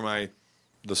can hear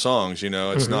the songs,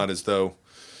 It's not as though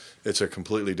it's a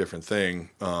completely different thing,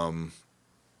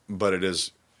 but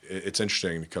it's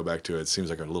interesting to go back to it. It seems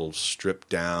like a little stripped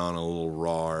down, a little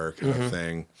raw kind of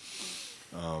thing.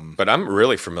 But I'm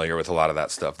really familiar with a lot of that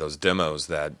stuff, those demos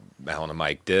that Alan and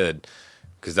Mike did,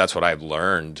 because that's what I've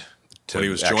learned to When he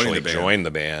was actually joining join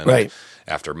the band. Right.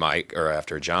 After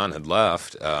John had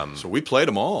left. So we played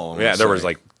them all. Yeah, there was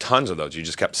like tons of those. You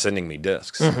just kept sending me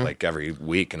discs like every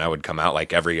week, and I would come out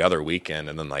like every other weekend,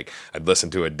 and then like I'd listen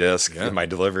to a disc in my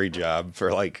delivery job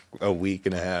for like a week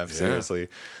and a half. Seriously,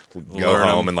 go Learn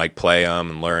 'em. home and like play them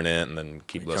and learn it, and then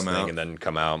keep Come listening, out. and then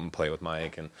come out and play with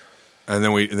Mike. And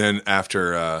then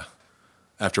after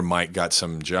Mike got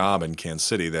some job in Kansas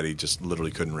City that he just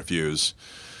literally couldn't refuse,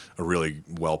 a really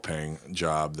well-paying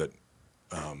job that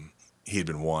he'd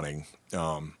been wanting.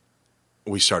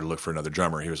 We started to look for another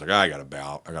drummer. He was like, I gotta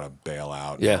bail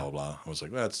out. Yeah. Blah, blah, blah. I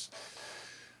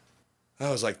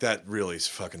was like, that really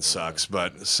fucking sucks.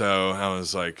 But so I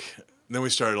was like, then we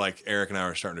started like, Eric and I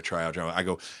were starting to try out drummer. I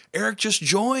go, Eric just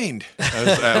joined.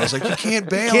 I was like, you can't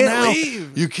bail now.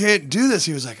 Leave. You can't do this.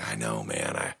 He was like, I know,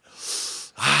 man.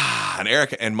 And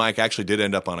Eric and Mike actually did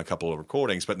end up on a couple of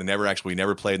recordings, but we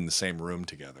never played in the same room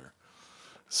together.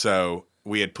 So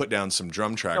we had put down some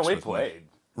drum tracks. we with played.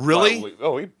 Really?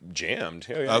 We jammed.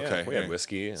 Yeah, Okay. We had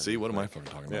whiskey. And, See, what am I fucking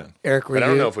talking about? Eric, but I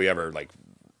don't know if we ever like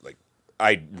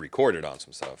I recorded on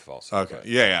some stuff also. Okay. but-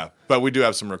 Yeah. But we do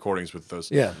have some recordings with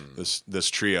those. Yeah. This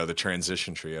trio, the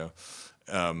transition trio.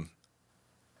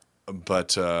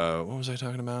 But what was I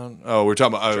talking about? Oh, we're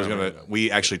talking about. We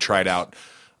actually tried out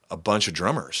a bunch of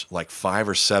drummers, like 5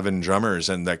 or 7 drummers,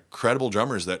 and the credible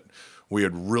drummers that we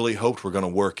had really hoped were going to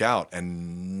work out,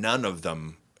 and none of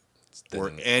them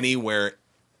were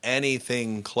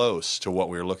anything close to what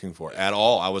we were looking for at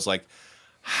all. I was like,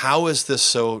 how is this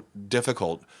so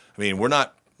difficult? I mean, we're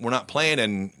not playing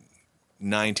in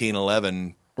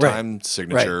 1911 time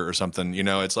signature or something. You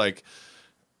know, it's like,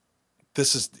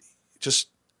 this is just.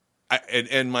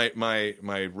 And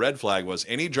my red flag was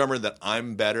any drummer that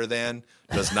I'm better than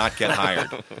does not get hired.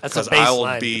 That's a I will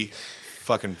baseline. be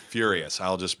fucking furious.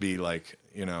 I'll just be like,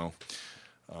 you know.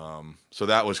 So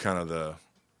that was kind of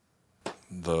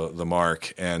the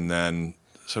mark. And then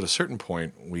so at a certain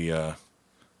point we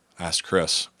asked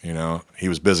Chris. You know, he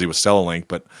was busy with Stellalink,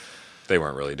 but They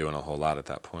weren't really doing a whole lot at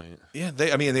that point. yeah, they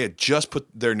had just put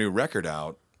their new record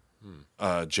out,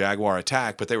 Jaguar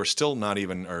Attack, but they were still not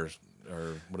even or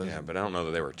what is Yeah, it? but I don't know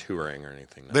that they were touring or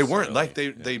anything. They weren't like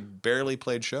necessarily. they barely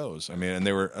played shows. I mean, and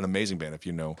they were an amazing band if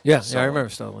you know. Yeah, I Stellalink. remember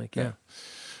Stellalink. Yeah.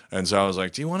 And so I was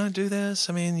like, "Do you want to do this?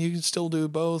 I mean, you can still do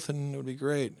both, and it would be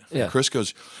great." Yeah. And Chris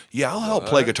goes, "Yeah, I'll help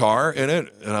play guitar in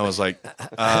it." And I was like,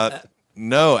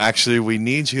 "No, actually, we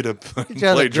need you to on play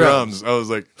the drums. drums." I was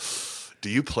like, "Do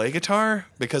you play guitar?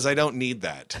 Because I don't need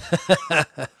that.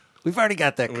 We've already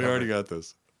got that We covered. already got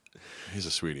this." He's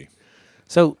a sweetie.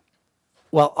 So,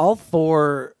 while all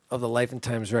 4 of the Life and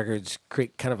Times records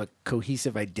create kind of a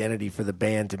cohesive identity for the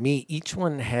band, to me, each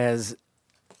one has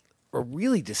a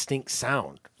really distinct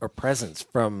sound or presence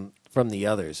from the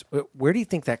others. Where do you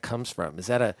think that comes from? Is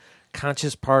that a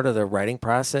conscious part of the writing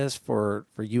process for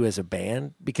you as a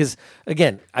band? Because,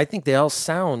 again, I think they all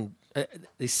sound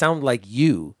like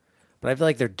you, but I feel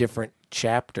like they're different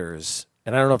chapters.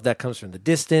 And I don't know if that comes from the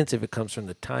distance, if it comes from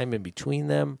the time in between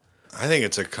them. I think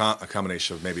it's a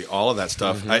combination of maybe all of that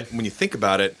stuff. When you think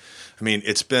about it, I mean,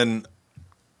 it's been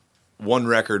one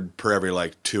record per every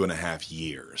like 2.5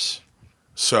 years.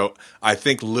 So I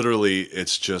think literally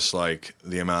it's just like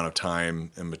the amount of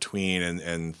time in between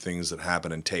and things that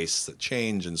happen and tastes that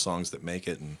change and songs that make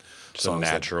it and songs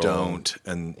natural that don't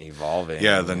and evolving.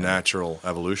 Yeah, the natural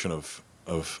evolution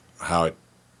of how it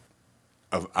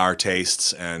of our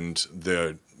tastes and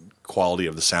the quality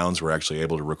of the sounds we're actually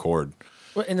able to record.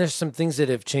 Well, and there's some things that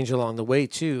have changed along the way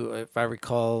too. If I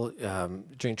recall,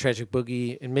 during Tragic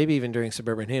Boogie and maybe even during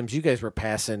Suburban Hymns, you guys were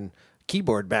passing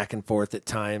keyboard back and forth at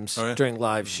times during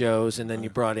live shows, and then you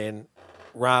brought in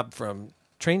Rob from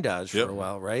Train Dodge for a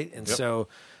while, right? And so,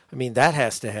 I mean, that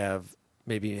has to have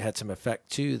maybe had some effect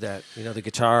too. That the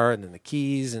guitar and then the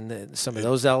keys and then some of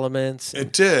those elements.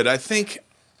 It did. I think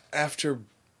after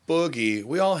Boogie,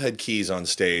 we all had keys on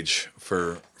stage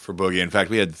for Boogie. In fact,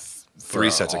 we had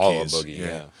 3 sets of all keys. Of Boogie,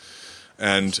 yeah.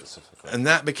 And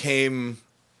that became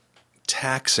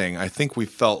taxing. I think we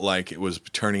felt like it was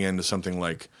turning into something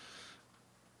like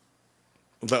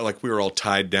we were all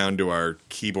tied down to our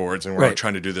keyboards and we're all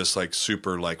trying to do this like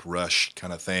super like Rush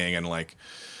kind of thing, and like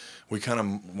we kind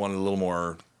of wanted a little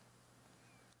more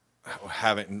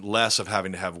having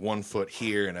to have one foot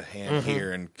here and a hand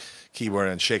here and keyboard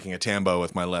and shaking a tambo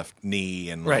with my left knee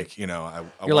and like I You're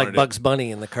like wanted Bugs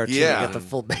Bunny in the cartoon. You Yeah. got the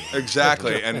full band.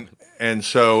 exactly and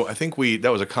so I think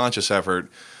that was a conscious effort.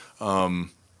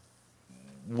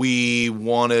 We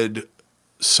wanted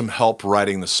some help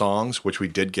writing the songs, which we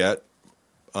did get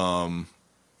from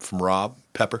Rob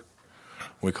Pepper.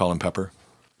 We call him Pepper.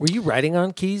 Were you writing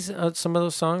on keys some of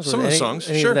those songs? Some of the songs,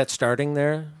 any sure. of that starting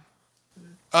there?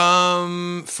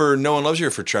 For No One Loves You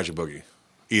or for Tragic Boogie?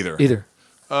 Either.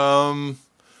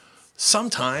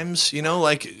 Sometimes,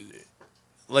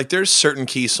 like there's certain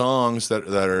key songs that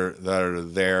are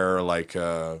there, like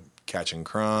Catching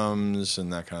Crumbs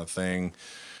and that kind of thing,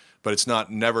 but it's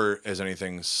never as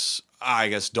anything. I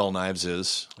guess Dull Knives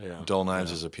is. Yeah. Dull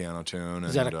Knives is a piano tune.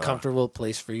 Is that a comfortable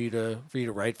place for you to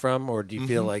write from, or do you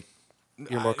feel like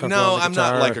you're more comfortable? No, on the I'm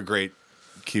guitar? not like a great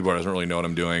keyboard. I don't really know what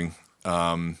I'm doing.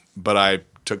 But I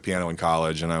took piano in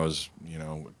college, and I was,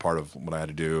 part of what I had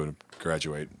to do to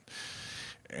graduate.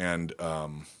 And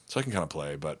so I can kind of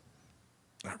play, but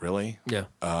not really. Yeah.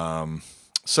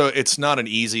 So it's not an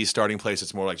easy starting place.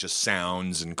 It's more like just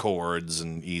sounds and chords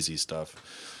and easy stuff.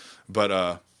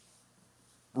 But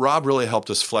Rob really helped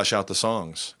us flesh out the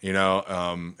songs,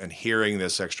 and hearing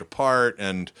this extra part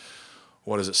and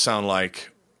what does it sound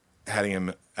like,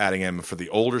 adding him for the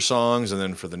older songs and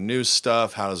then for the new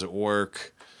stuff. How does it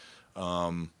work?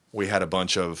 We had a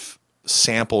bunch of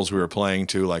samples we were playing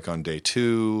to, like on day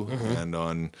 2 and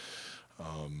on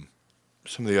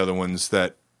some of the other ones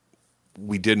that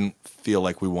we didn't feel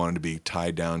like we wanted to be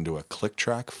tied down to a click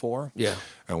track for. Yeah.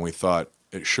 And we thought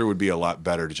it sure would be a lot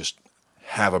better to just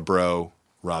have a bro.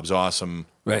 Rob's awesome.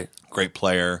 Right. Great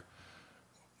player.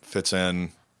 Fits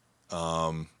in.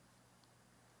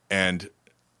 And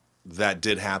that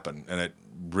did happen. And it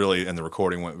really, and the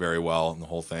recording went very well and the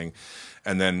whole thing.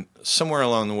 And then somewhere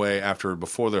along the way,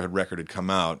 before the record had come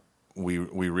out, we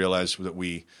realized that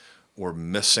we were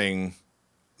missing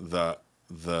the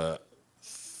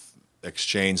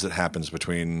exchange that happens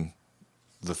between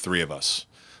the three of us.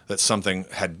 That something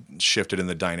had shifted in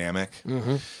the dynamic,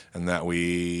 and that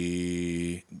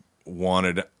we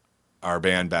wanted our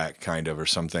band back, kind of, or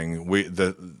something.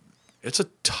 It's a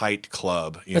tight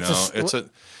club, you know.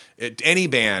 Any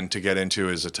band to get into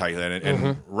is a tight,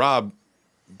 and Rob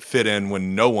fit in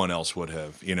when no one else would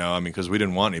have, you know. I mean, because we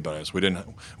didn't want anybody else. We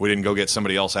didn't go get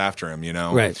somebody else after him, you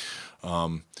know. Right.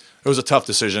 It was a tough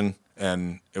decision,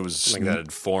 and it was Something that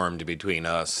had formed between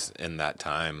us in that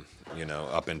time, you know,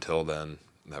 up until then.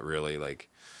 That really, like,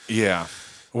 yeah,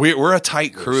 we're a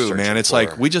tight crew, man. It's for.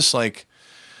 like we just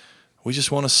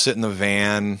want to sit in the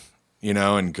van, you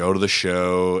know, and go to the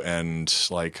show and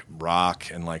like rock,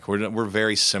 and like we're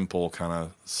very simple kind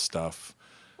of stuff.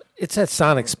 It's that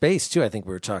sonic space too. I think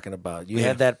we were talking about. You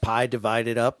had that pie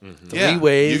divided up three Yeah.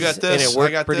 ways, You got this, and it I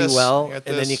worked got pretty this, well. I got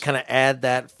And then this. you kind of add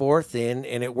that fourth in,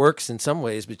 and it works in some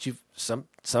ways. But you've some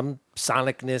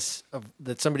sonicness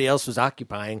that somebody else was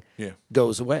occupying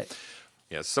goes away.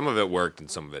 Yeah, some of it worked and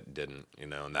some of it didn't, you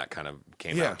know, and that kind of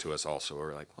came Yeah. out to us also.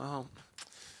 We're like, well,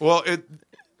 Well, we're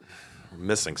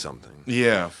missing something.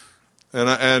 yeah,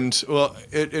 and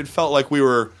it felt like we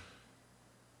were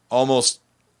almost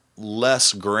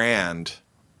less grand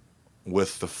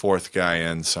with the fourth guy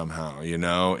in somehow, you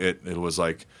know. It was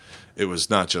like it was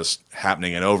not just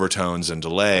happening in overtones and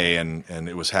delay, and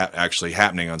it was actually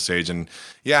happening on stage. And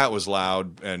yeah, it was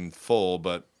loud and full,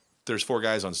 but there's four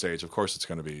guys on stage. Of course, it's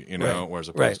going to be, you know. Right. Whereas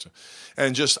opposed Right. to,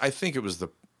 and just I think it was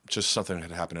just something that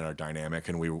had happened in our dynamic,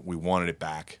 and we wanted it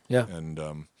back. Yeah.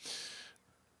 And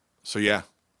so yeah,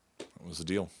 that was the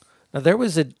deal. Now there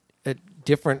was a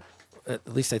different, at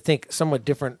least I think, somewhat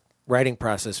different writing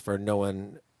process for No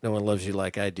One Loves You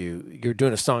Like I Do. You're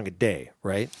doing a song a day,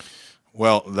 right?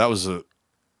 Well, that was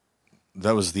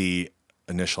the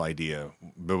initial idea.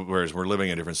 But whereas we're living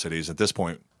in different cities at this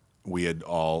point, we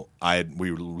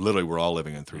literally were all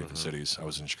living in three different cities. I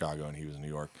was in Chicago and he was in New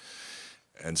York,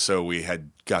 and so we had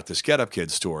got this Get Up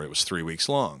Kids tour. It was 3 weeks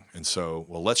long, and so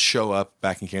let's show up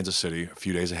back in Kansas City a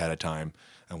few days ahead of time,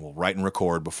 and we'll write and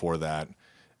record before that,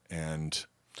 and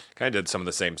Kind of did some of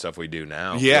the same stuff we do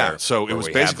now. yeah. where- So it where was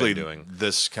we have been basically doing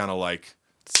this kind of like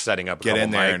setting up a get couple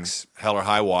in there mics, and hell or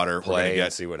high water. We're play, gonna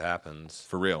and see what happens.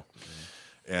 for real,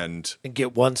 and And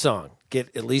get one song,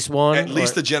 get at least one. at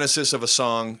least or- the genesis of a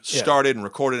song started and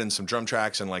recorded and some drum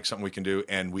tracks and like something we can do.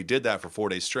 And we did that for 4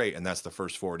 days straight, and that's the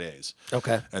first 4 days.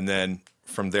 Okay. And then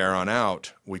from there on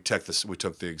out, we took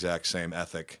the exact same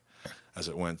ethic as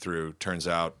it went through. Turns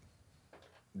out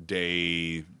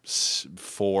day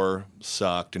 4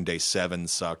 sucked and day 7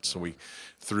 sucked, so we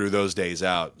threw those days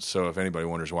out. So if anybody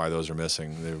wonders why those are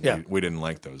missing, we didn't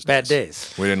like those Bad days.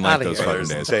 days. We didn't like Outta those here. fucking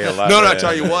There's days. day 11, No, I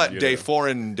tell you what, you day know. 4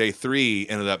 and day 3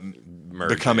 ended up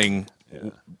Merging. becoming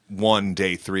one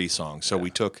day 3 song. So we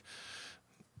took,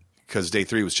 because day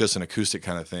 3 was just an acoustic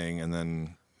kind of thing, and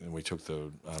then we took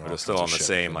the, I don't know. It was still all on the kinds of shit.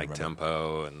 same I like can't remember.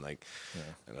 tempo and like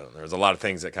I don't know, there was a lot of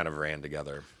things that kind of ran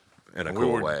together in a We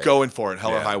cool were way. going for it,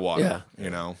 hell or Yeah. high water. Yeah.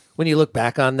 You know, When you look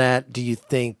back on that, do you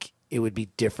think it would be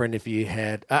different if you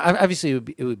had? Obviously,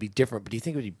 it would be different. But do you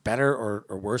think it would be better or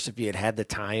worse if you had the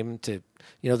time to,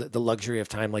 the luxury of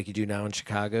time like you do now in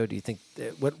Chicago? Do you think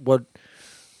what?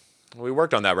 We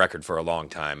worked on that record for a long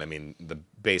time. I mean, the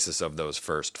basis of those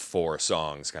first 4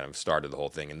 songs kind of started the whole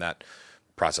thing, and that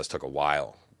process took a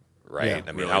while, right? Yeah,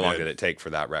 I mean, really how long did. did it take for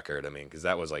that record? I mean, because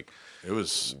that was like it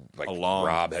was like a long.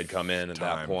 Rob had come in at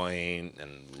that time. point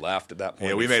and left at that point.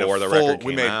 Yeah, we made before a the full. record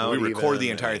We came out. we recorded the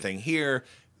even, entire and- thing here.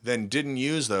 Then didn't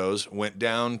use those. Went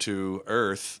down to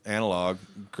Earth Analog,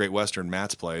 Great Western,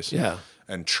 Matt's place. Yeah.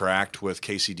 And tracked with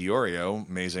Casey Diorio,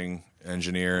 amazing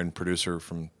engineer and producer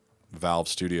from Valve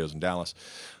Studios in Dallas,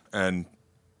 and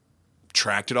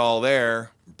tracked it all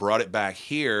there. Brought it back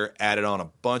here, added on a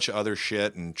bunch of other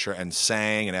shit, and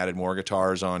sang and added more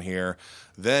guitars on here.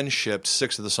 Then shipped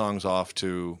 6 of the songs off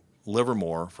to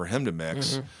Livermore for him to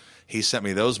mix. Mm-hmm. He sent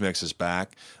me those mixes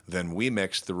back. Then we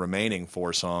mixed the remaining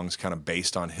 4 songs kind of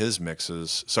based on his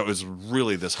mixes. So it was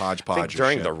really this hodgepodge. I think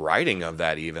during of the shit. writing of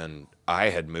that, even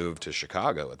I had moved to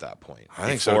Chicago at that point. I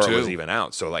think so, before it too. was even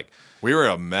out. So like We were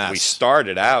a mess. we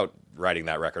started out writing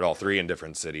that record, all 3 in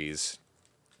different cities.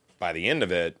 By the end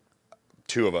of it,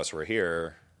 2 of us were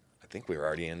here. I think we were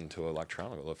already into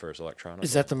Electronica, the first Electronica.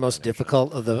 Is that the most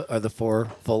difficult of the 4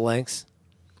 full lengths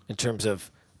in terms of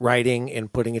writing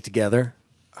and putting it together?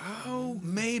 Oh,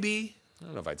 maybe. I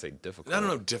don't know if I'd say difficult. I don't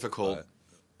know, difficult.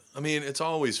 I mean, it's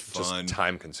always Just fun.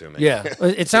 time consuming. Yeah,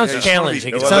 it sounds Yeah,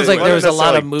 challenging. It well, sounds like there was a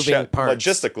lot of necessarily moving parts.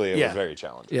 Logistically, it Yeah. was very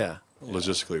challenging. Yeah.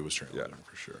 Logistically, it was challenging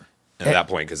for sure. And at that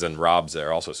point, because then Rob's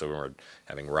there also, so we were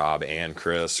having Rob and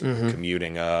Chris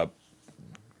commuting up,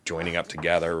 joining up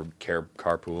together,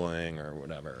 carpooling or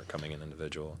whatever, coming in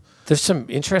individual. There's some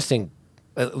interesting,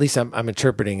 at least I'm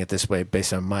interpreting it this way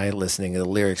based on my listening to the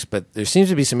lyrics, but there seems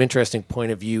to be some interesting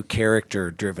point of view,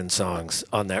 character-driven songs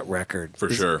on that record. For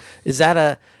sure. Is that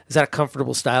a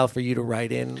comfortable style for you to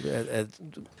write in?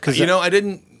 Because I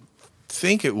didn't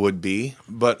think it would be,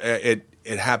 but it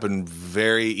happened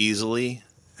very easily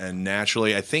and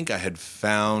naturally. I think I had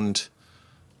found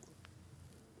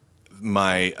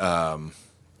my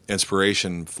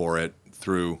inspiration for it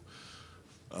through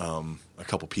a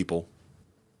couple people.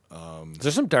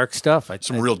 There's some dark stuff.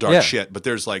 Some real dark shit, but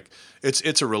there's like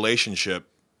it's a relationship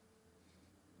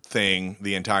thing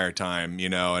the entire time,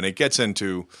 and it gets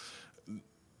into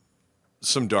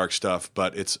some dark stuff,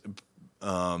 but it's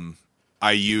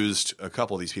I used a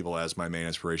couple of these people as my main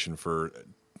inspiration for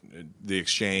the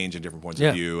exchange and different points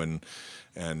of view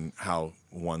and how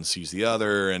one sees the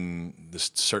other and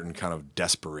this certain kind of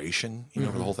desperation, for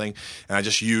the whole thing. And I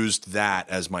just used that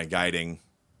as my guiding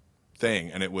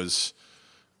thing, and it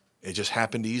just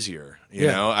happened easier. You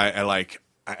know,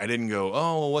 I didn't go,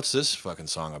 oh, well, what's this fucking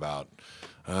song about?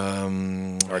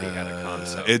 Already had a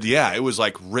concept. It was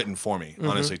like written for me,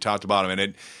 honestly, top to bottom,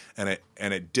 and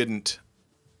it didn't.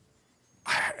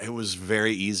 It was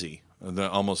very easy.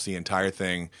 Almost the entire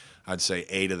thing, I'd say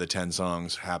 8 of the 10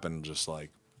 songs happened just like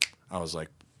I was like,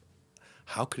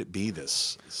 how could it be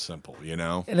this simple?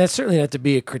 And that's certainly not to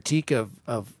be a critique of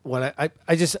what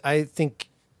I think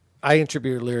I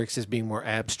interpret lyrics as being more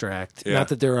abstract. Yeah. Not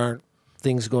that there aren't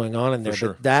things going on in there,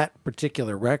 sure. but that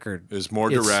particular record is more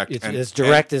direct. It's as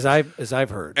direct as I've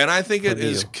heard. And I think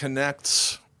it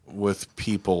connects with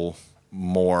people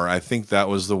more. I think that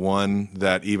was the one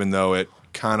that, even though it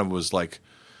kind of was like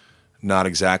not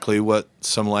exactly what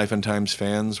some Life and Times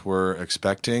fans were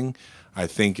expecting, I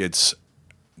think it's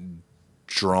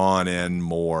drawn in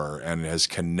more and has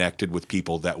connected with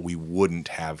people that we wouldn't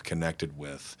have connected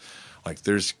with. Like,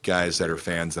 there's guys that are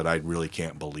fans that I really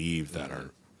can't believe that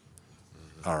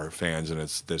are fans, and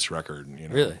it's this record.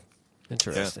 Really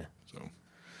interesting. Yeah, so.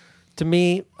 To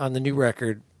me, on the new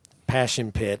record,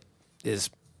 Passion Pit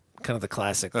is kind of the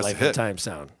classic Life and Times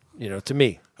sound. To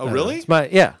me. Oh, really? It's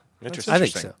interesting. Interesting. I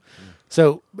think so.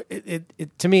 So it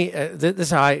to me, this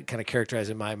is how I kind of characterize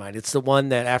it in my mind. It's the one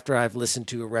that after I've listened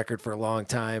to a record for a long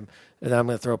time, and I'm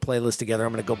going to throw a playlist together,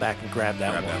 I'm going to go back and grab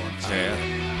that one. Yeah.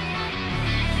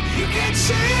 You can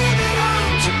say that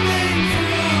I'm to blame for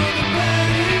all the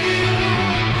bad in you.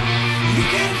 You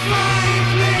can find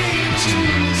ways to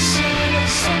the sun of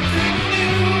something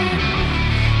new.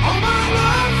 All my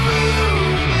love for you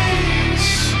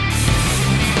remains.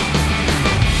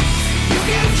 You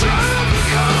can drive the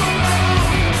car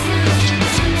along the bridge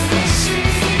into the sea.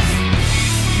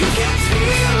 You can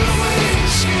feel the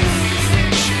waves skin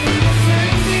that should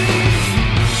offend me.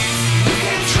 You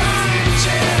can try and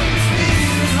tell me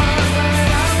the heart right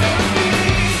out of me.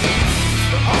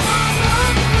 But all my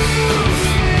love for you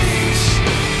remains.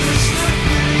 There's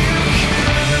nothing you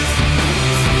can do.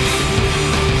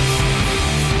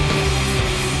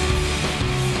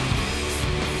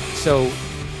 So,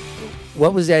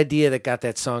 what was the idea that got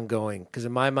that song going? Because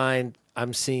in my mind,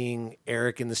 I'm seeing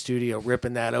Eric in the studio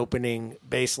ripping that opening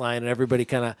bass line, and everybody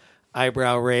kind of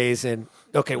eyebrow raise, and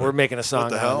okay, we're making a song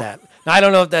the out hell? of that. Now, I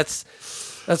don't know if that's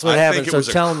what happened. Think it So was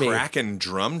tell a me. cracking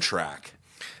drum track.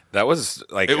 That was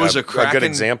like It was a good cracking-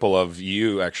 example of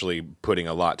you actually putting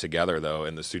a lot together, though,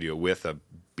 in the studio with a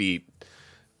beat,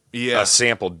 Yeah. a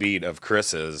sampled beat of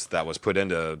Chris's that was put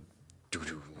into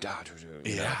doo-doo, da, doo-doo,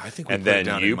 you know? I think we and put it then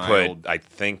down you in my put, old- I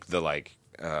think the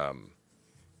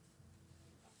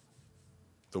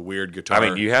weird guitar. I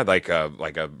mean, you had like a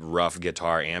rough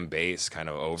guitar and bass kind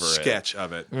of over sketch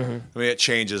of it. I mean, it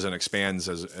changes and expands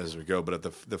as we go, but at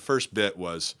the first bit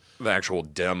was the actual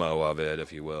demo of it,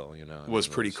 if you will. was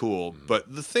pretty cool.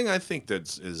 But the thing I think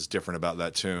that is different about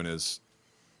that tune is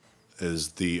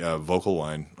the vocal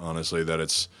line. Honestly, that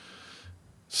it's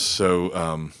so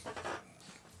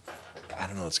I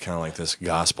don't know. It's kind of like this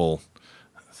gospel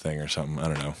thing or something. I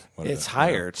don't know. What It's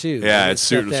higher too. Yeah, it's got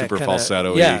super, that super kinda-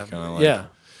 falsetto-y. Yeah, kinda like, yeah.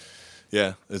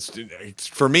 Yeah, it's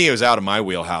for me. It was out of my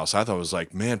wheelhouse. I thought it was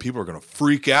like, man, people are gonna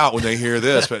freak out when they hear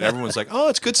this, but everyone's like, oh,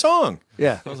 it's a good song.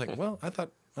 Yeah. I was like, well, I thought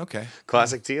Okay.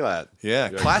 Classic T-Lat. Yeah,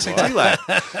 You're like, classic what? T-Lat.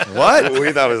 What?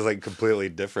 We thought it was like completely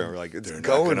different. We're like, it's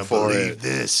going for it.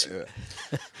 this.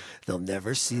 They'll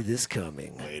never see this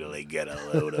coming. Wait till they get a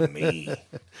load of me.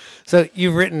 So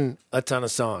you've written a ton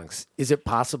of songs. Is it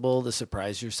possible to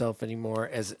surprise yourself anymore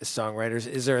as songwriters?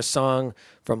 Is there a song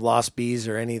from Lost Bees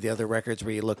or any of the other records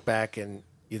where you look back and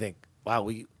you think, wow,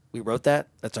 we wrote that?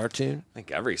 That's our tune? I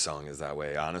think every song is that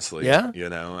way, honestly. Yeah? You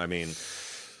know, I mean,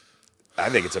 I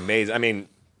think it's amazing. I mean,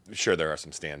 sure, there are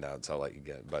some standouts I'll let you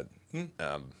get, but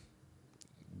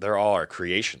they're all our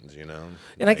creations, you know?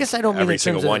 And I guess I don't mean every in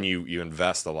single terms of- one you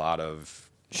invest a lot of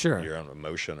Sure. your own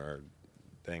emotion or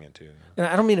thing into. And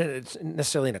I don't mean it's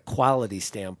necessarily in a quality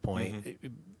standpoint,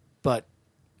 but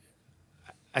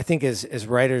I think as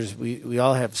writers, we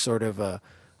all have sort of a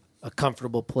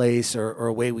comfortable place or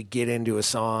a way we get into a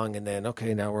song, and then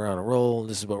okay, now we're on a roll.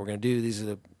 This is what we're going to do.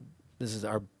 This is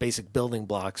our basic building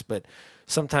blocks. But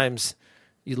sometimes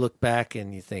you look back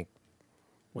and you think,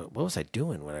 what was I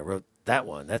doing when I wrote that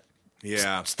one? That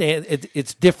Yeah.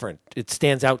 it's different. It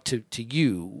stands out to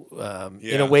you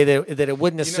in a way that it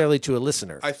wouldn't necessarily to a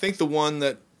listener. I think the one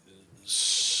that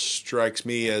strikes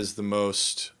me as the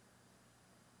most,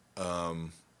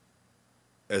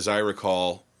 as I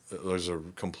recall, there's a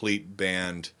complete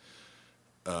band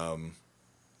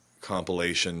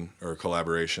compilation or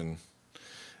collaboration,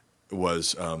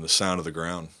 was The Sound of the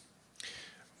Ground,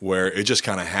 where it just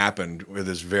kind of happened with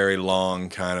this very long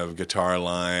kind of guitar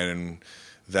line, and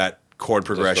that chord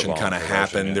progression long kind of progression,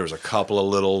 happened. yeah. There was a couple of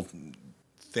little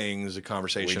things, a We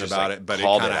conversation just about like, it, but it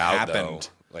called kind of out, happened. though.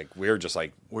 Like we were just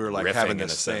like riffing having in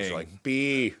this a sense, thing. like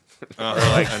B,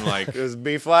 And like it was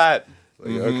B flat.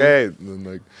 Like, okay, and then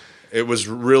like it was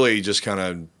really just kind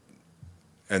of,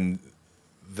 and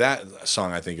that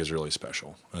song I think is really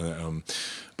special.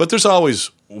 But there's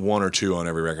always one or two on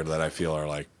every record that I feel are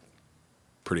like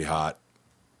pretty hot.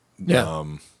 Yeah.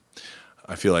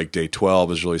 I feel like Day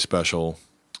 12 is really special.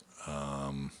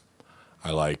 I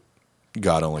like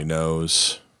God Only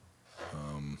Knows.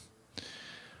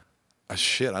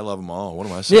 I love them all. What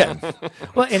am I saying? Yeah.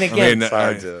 Well, and I again, mean,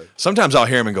 hard to- sometimes I'll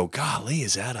hear them and go, golly,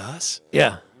 is that us?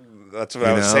 yeah. that's what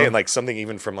I was know? saying. Like something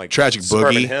even from like Tragic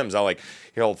Suburban Boogie. Hymns. I'll like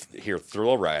hear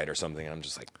Thrill Ride or something, and I'm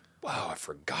just like, wow, I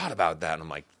forgot about that. And I'm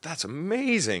like, that's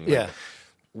amazing. Like, Yeah.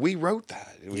 we wrote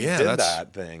that. We Yeah, did that's-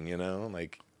 that thing. You know,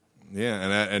 like Yeah,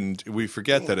 and we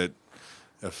forget that it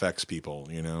affects people,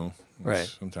 you know? Right.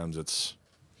 Sometimes it's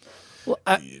Well,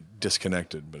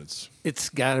 disconnected, but it's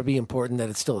got to be important that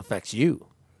it still affects you,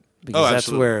 because Oh, that's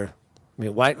absolutely. where. I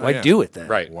mean, why yeah. do it then?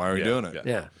 right. Why are we doing it?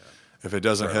 Yeah. if it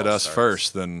doesn't Where it hit all us starts.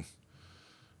 first, then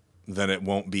it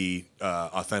won't be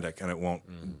authentic, and it won't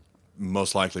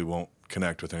most likely won't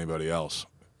connect with anybody else.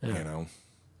 You know,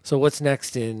 So what's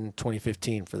next in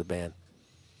 2015 for the band?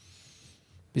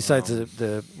 Besides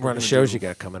the run of shows you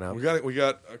got coming up. we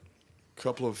got a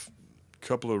couple of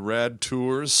rad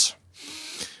tours.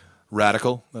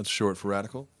 Radical, that's short for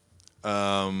Radical.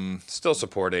 Still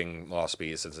supporting Lost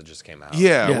Bees since it just came out.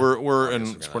 Yeah, Yeah. we're in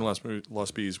August, supporting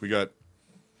Lost Bees. We got,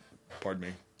 pardon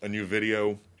me, a new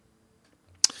video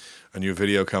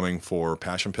coming for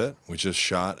Passion Pit. We just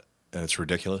shot, and it's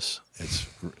ridiculous.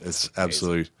 It's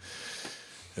absolutely,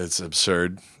 it's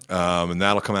absurd, and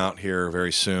that'll come out here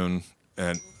very soon.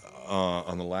 And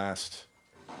on the last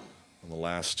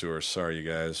tour, sorry you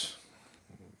guys,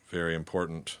 very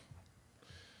important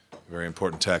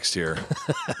text here.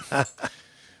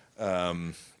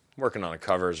 Working on a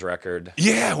covers record.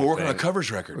 Yeah, we're working on a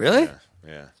covers record. Really?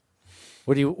 Yeah.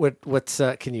 What's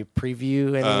can you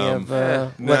preview any of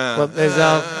nah. what is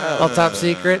all top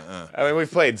secret? I mean,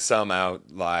 we've played some out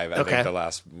live. I Okay. think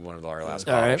one of our last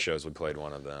All right. shows, we played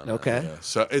one of them. Okay. Yeah,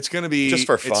 so it's going to be Just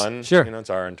for it's- fun. Sure. You know, it's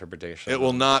our interpretation. It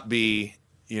will not be,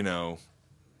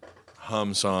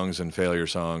 hum songs and failure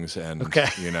songs and Okay.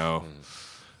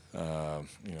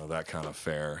 that kind of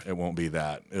fare. It won't be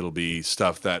that. It'll be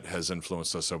stuff that has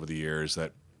influenced us over the years,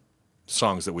 that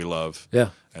songs that we love, Yeah.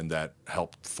 and that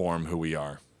help form who we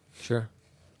are. Sure.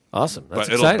 Awesome. That's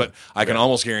But exciting. but I can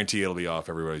almost guarantee it'll be off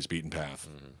everybody's beaten path.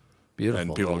 Beautiful.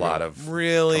 And people A will lot go, of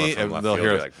really, coming from and left they'll field,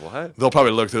 hear be like, what? They'll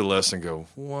probably look through the list and go,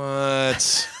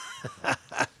 "What?"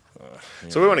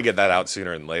 So we want to get that out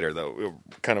sooner than later, though. We're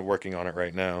kind of working on it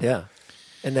right now. Yeah.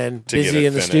 And then To get busy it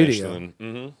in the finished, studio. and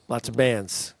then- Lots of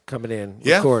bands coming in,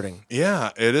 Yeah. recording.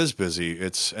 Yeah, it is busy.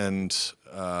 That's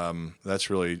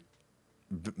really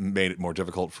made it more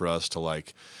difficult for us to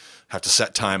have to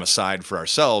set time aside for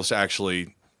ourselves to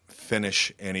actually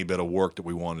finish any bit of work that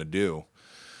we want to do.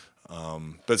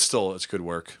 But still, it's good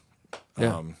work.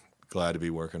 Yeah. Glad to be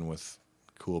working with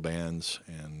cool bands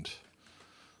and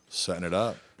setting it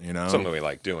up. Something we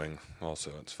like doing.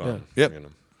 Also, it's fun. Yep.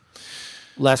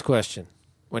 Last question.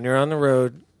 When you're on the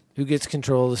road, who gets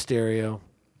control of the stereo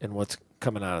and what's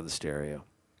coming out of the stereo?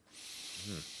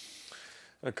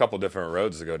 A couple different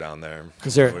roads to go down there.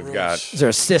 Is there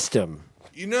a system?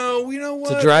 You know what?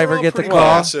 Does the driver We're all get the pretty call?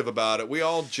 passive about it. We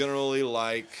all generally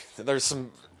like. There's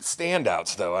some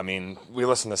standouts, though. I mean, we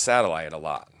listen to Satellite a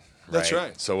lot. That's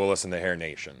right. So we'll listen to Hair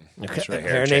Nation. Okay. The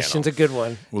Hair Nation's a good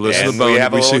one. We'll listen And to Bone. we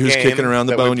have a We see little who's game kicking around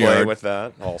the that we play boneyard. with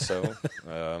that also.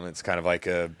 It's kind of like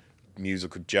a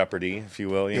musical Jeopardy, if you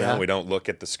will. You Yeah. know, we don't look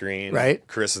at the screen. Right.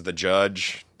 Chris is the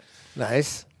judge.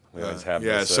 Nice. We always have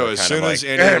Yeah, this, so as kind soon of as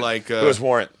like, any like who's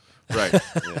warrant? right,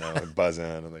 You know, buzz in.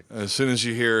 And like, as soon as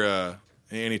you hear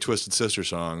any Twisted Sister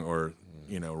song or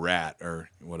Rat or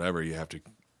whatever, you have to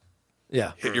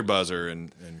Yeah. hit your buzzer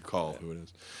and call who it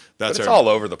is. but That's it's our all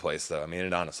over the place, though. I mean,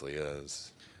 it honestly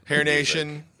is. Hair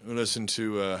Nation. We listen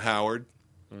to Howard,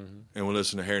 and we'll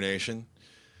listen to Hair Nation,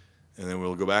 and then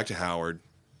we'll go back to Howard,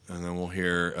 and then we'll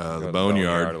hear the to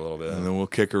Boneyard a little bit. and then we'll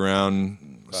kick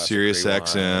around Sirius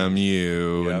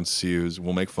XMU Yep. and see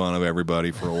we'll make fun of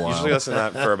everybody for a while. Usually listen to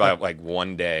that for about like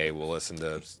one day. We'll listen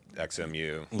to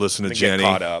XMU. Listen to and Jenny. Get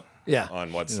caught up Yeah.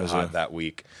 on what's There's hot a- that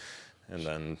week. And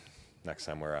then next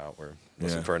time we're out, we're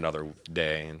listening Yeah. for another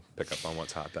day and pick up on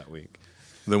what's hot that week.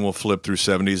 Then we'll flip through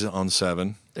 70s on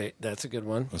 7. That's a good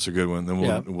one. That's a good one. Then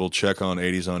Yeah. we'll check on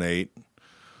 80s on 8.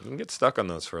 You can get stuck on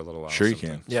those for a little while. Sure you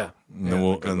sometimes. can. Yeah.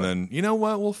 And then you know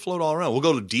what? We'll float all around. We'll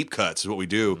go to deep cuts is what we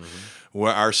do.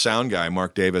 Where our sound guy,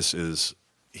 Mark Davis,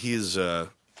 he's a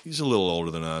little older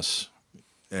than us,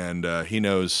 and he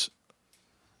knows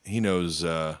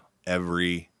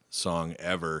every song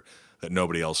ever that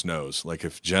nobody else knows. Like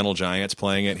if Gentle Giant's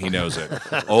playing it, he knows it.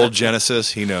 Old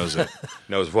Genesis, he knows it.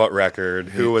 Knows what record,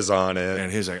 who was on it,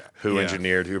 And he's like, who yeah.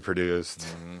 engineered, who produced.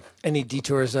 Any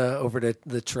detours over to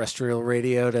the terrestrial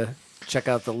radio to check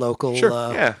out the local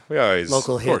Yeah, we always.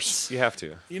 local Of hits? course, you have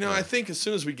to. I think as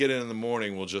soon as we get in the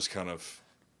morning, we'll just kind of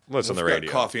Listen to the we've got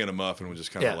radio. coffee and a muffin. We'll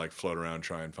just kind Yeah. of like float around,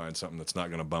 try and find something that's not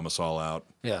going to bum us all out.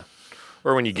 Yeah.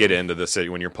 Or when you get into the city,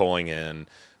 when you're pulling in,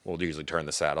 we'll usually turn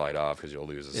the satellite off because you'll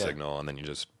lose the Yeah. signal, and then you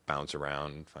just bounce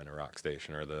around and find a rock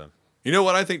station or the. You know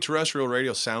what? I think terrestrial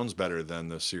radio sounds better than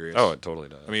the Sirius. Oh, it totally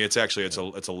does. I mean, it's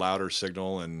a louder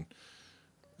signal, and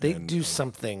They do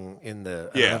something in the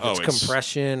I Yeah, don't know if it's it's-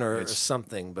 compression or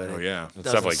something, but oh it yeah, it's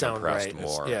doesn't definitely sound compressed right.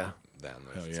 more Yeah. than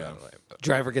the yeah. satellite. But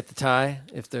Driver get the tie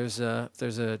if there's a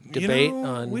debate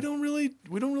on we don't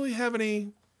really have any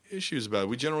issues about it.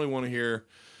 We generally want to hear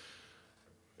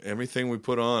everything we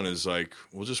put on is like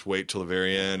we'll just wait till the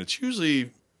very end. It's usually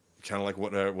kind of like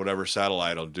whatever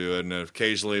satellite will do it, and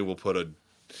occasionally we'll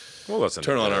we'll listen.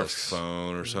 turn to on our this.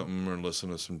 phone or something, or listen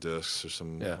to some discs or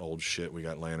some Yeah. old shit we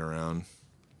got laying around.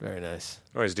 Very nice.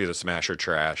 Always do the smash or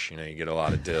trash. You know, you get a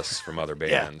lot of discs from other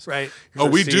bands. right. Oh,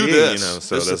 we do CD, this. You know,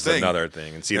 so This is this the is thing. another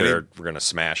thing. It's And either we're going to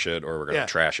smash it or we're going to Yeah.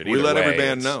 trash it. We Either let every way,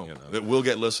 band it's, know you know. that we'll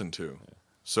get listened to.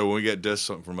 So when we get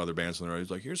discs from other bands on the road, he's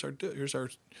like, "Here's our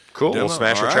Cool. demo. We'll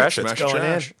smash All or right, trash it. smash Going in.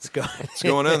 trash. It's going. It's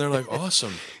going in." They're like,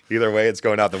 "Awesome." Either way, it's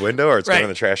going out the window or it's Right. going in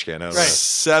the trash can. I don't know. Right.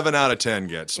 7 out of 10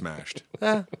 get smashed.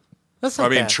 That's not I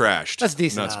mean, bad. trashed. That's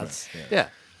decent Not odds. smashed. Yeah.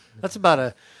 That's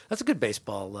a good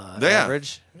baseball Yeah.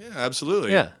 average. Yeah,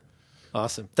 absolutely. Yeah.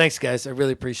 Awesome. Thanks, guys. I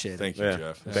really appreciate it. Thank you, Yeah.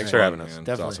 Jeff. Thanks It's for fun, having us. man. It's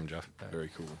Definitely. awesome, Jeff. Very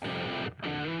cool.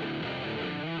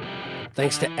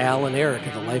 Thanks to Al and Eric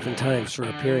of the Life and Times for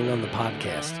appearing on the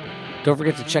podcast. Don't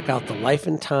forget to check out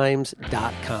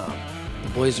thelifeandtimes.com. The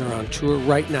boys are on tour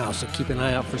right now, so keep an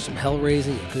eye out for some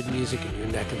hell-raising and good music in your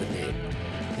neck of the Nape.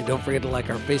 And don't forget to like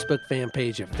our Facebook fan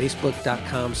page at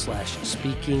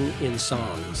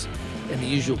facebook.com/speakinginsongs. And the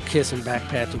usual kiss and back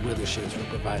pat to Withershins for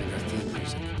providing our theme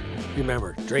music.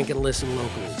 Remember, drink and listen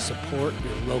locally. Support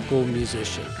your local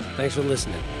musician. Thanks for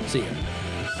listening. See ya.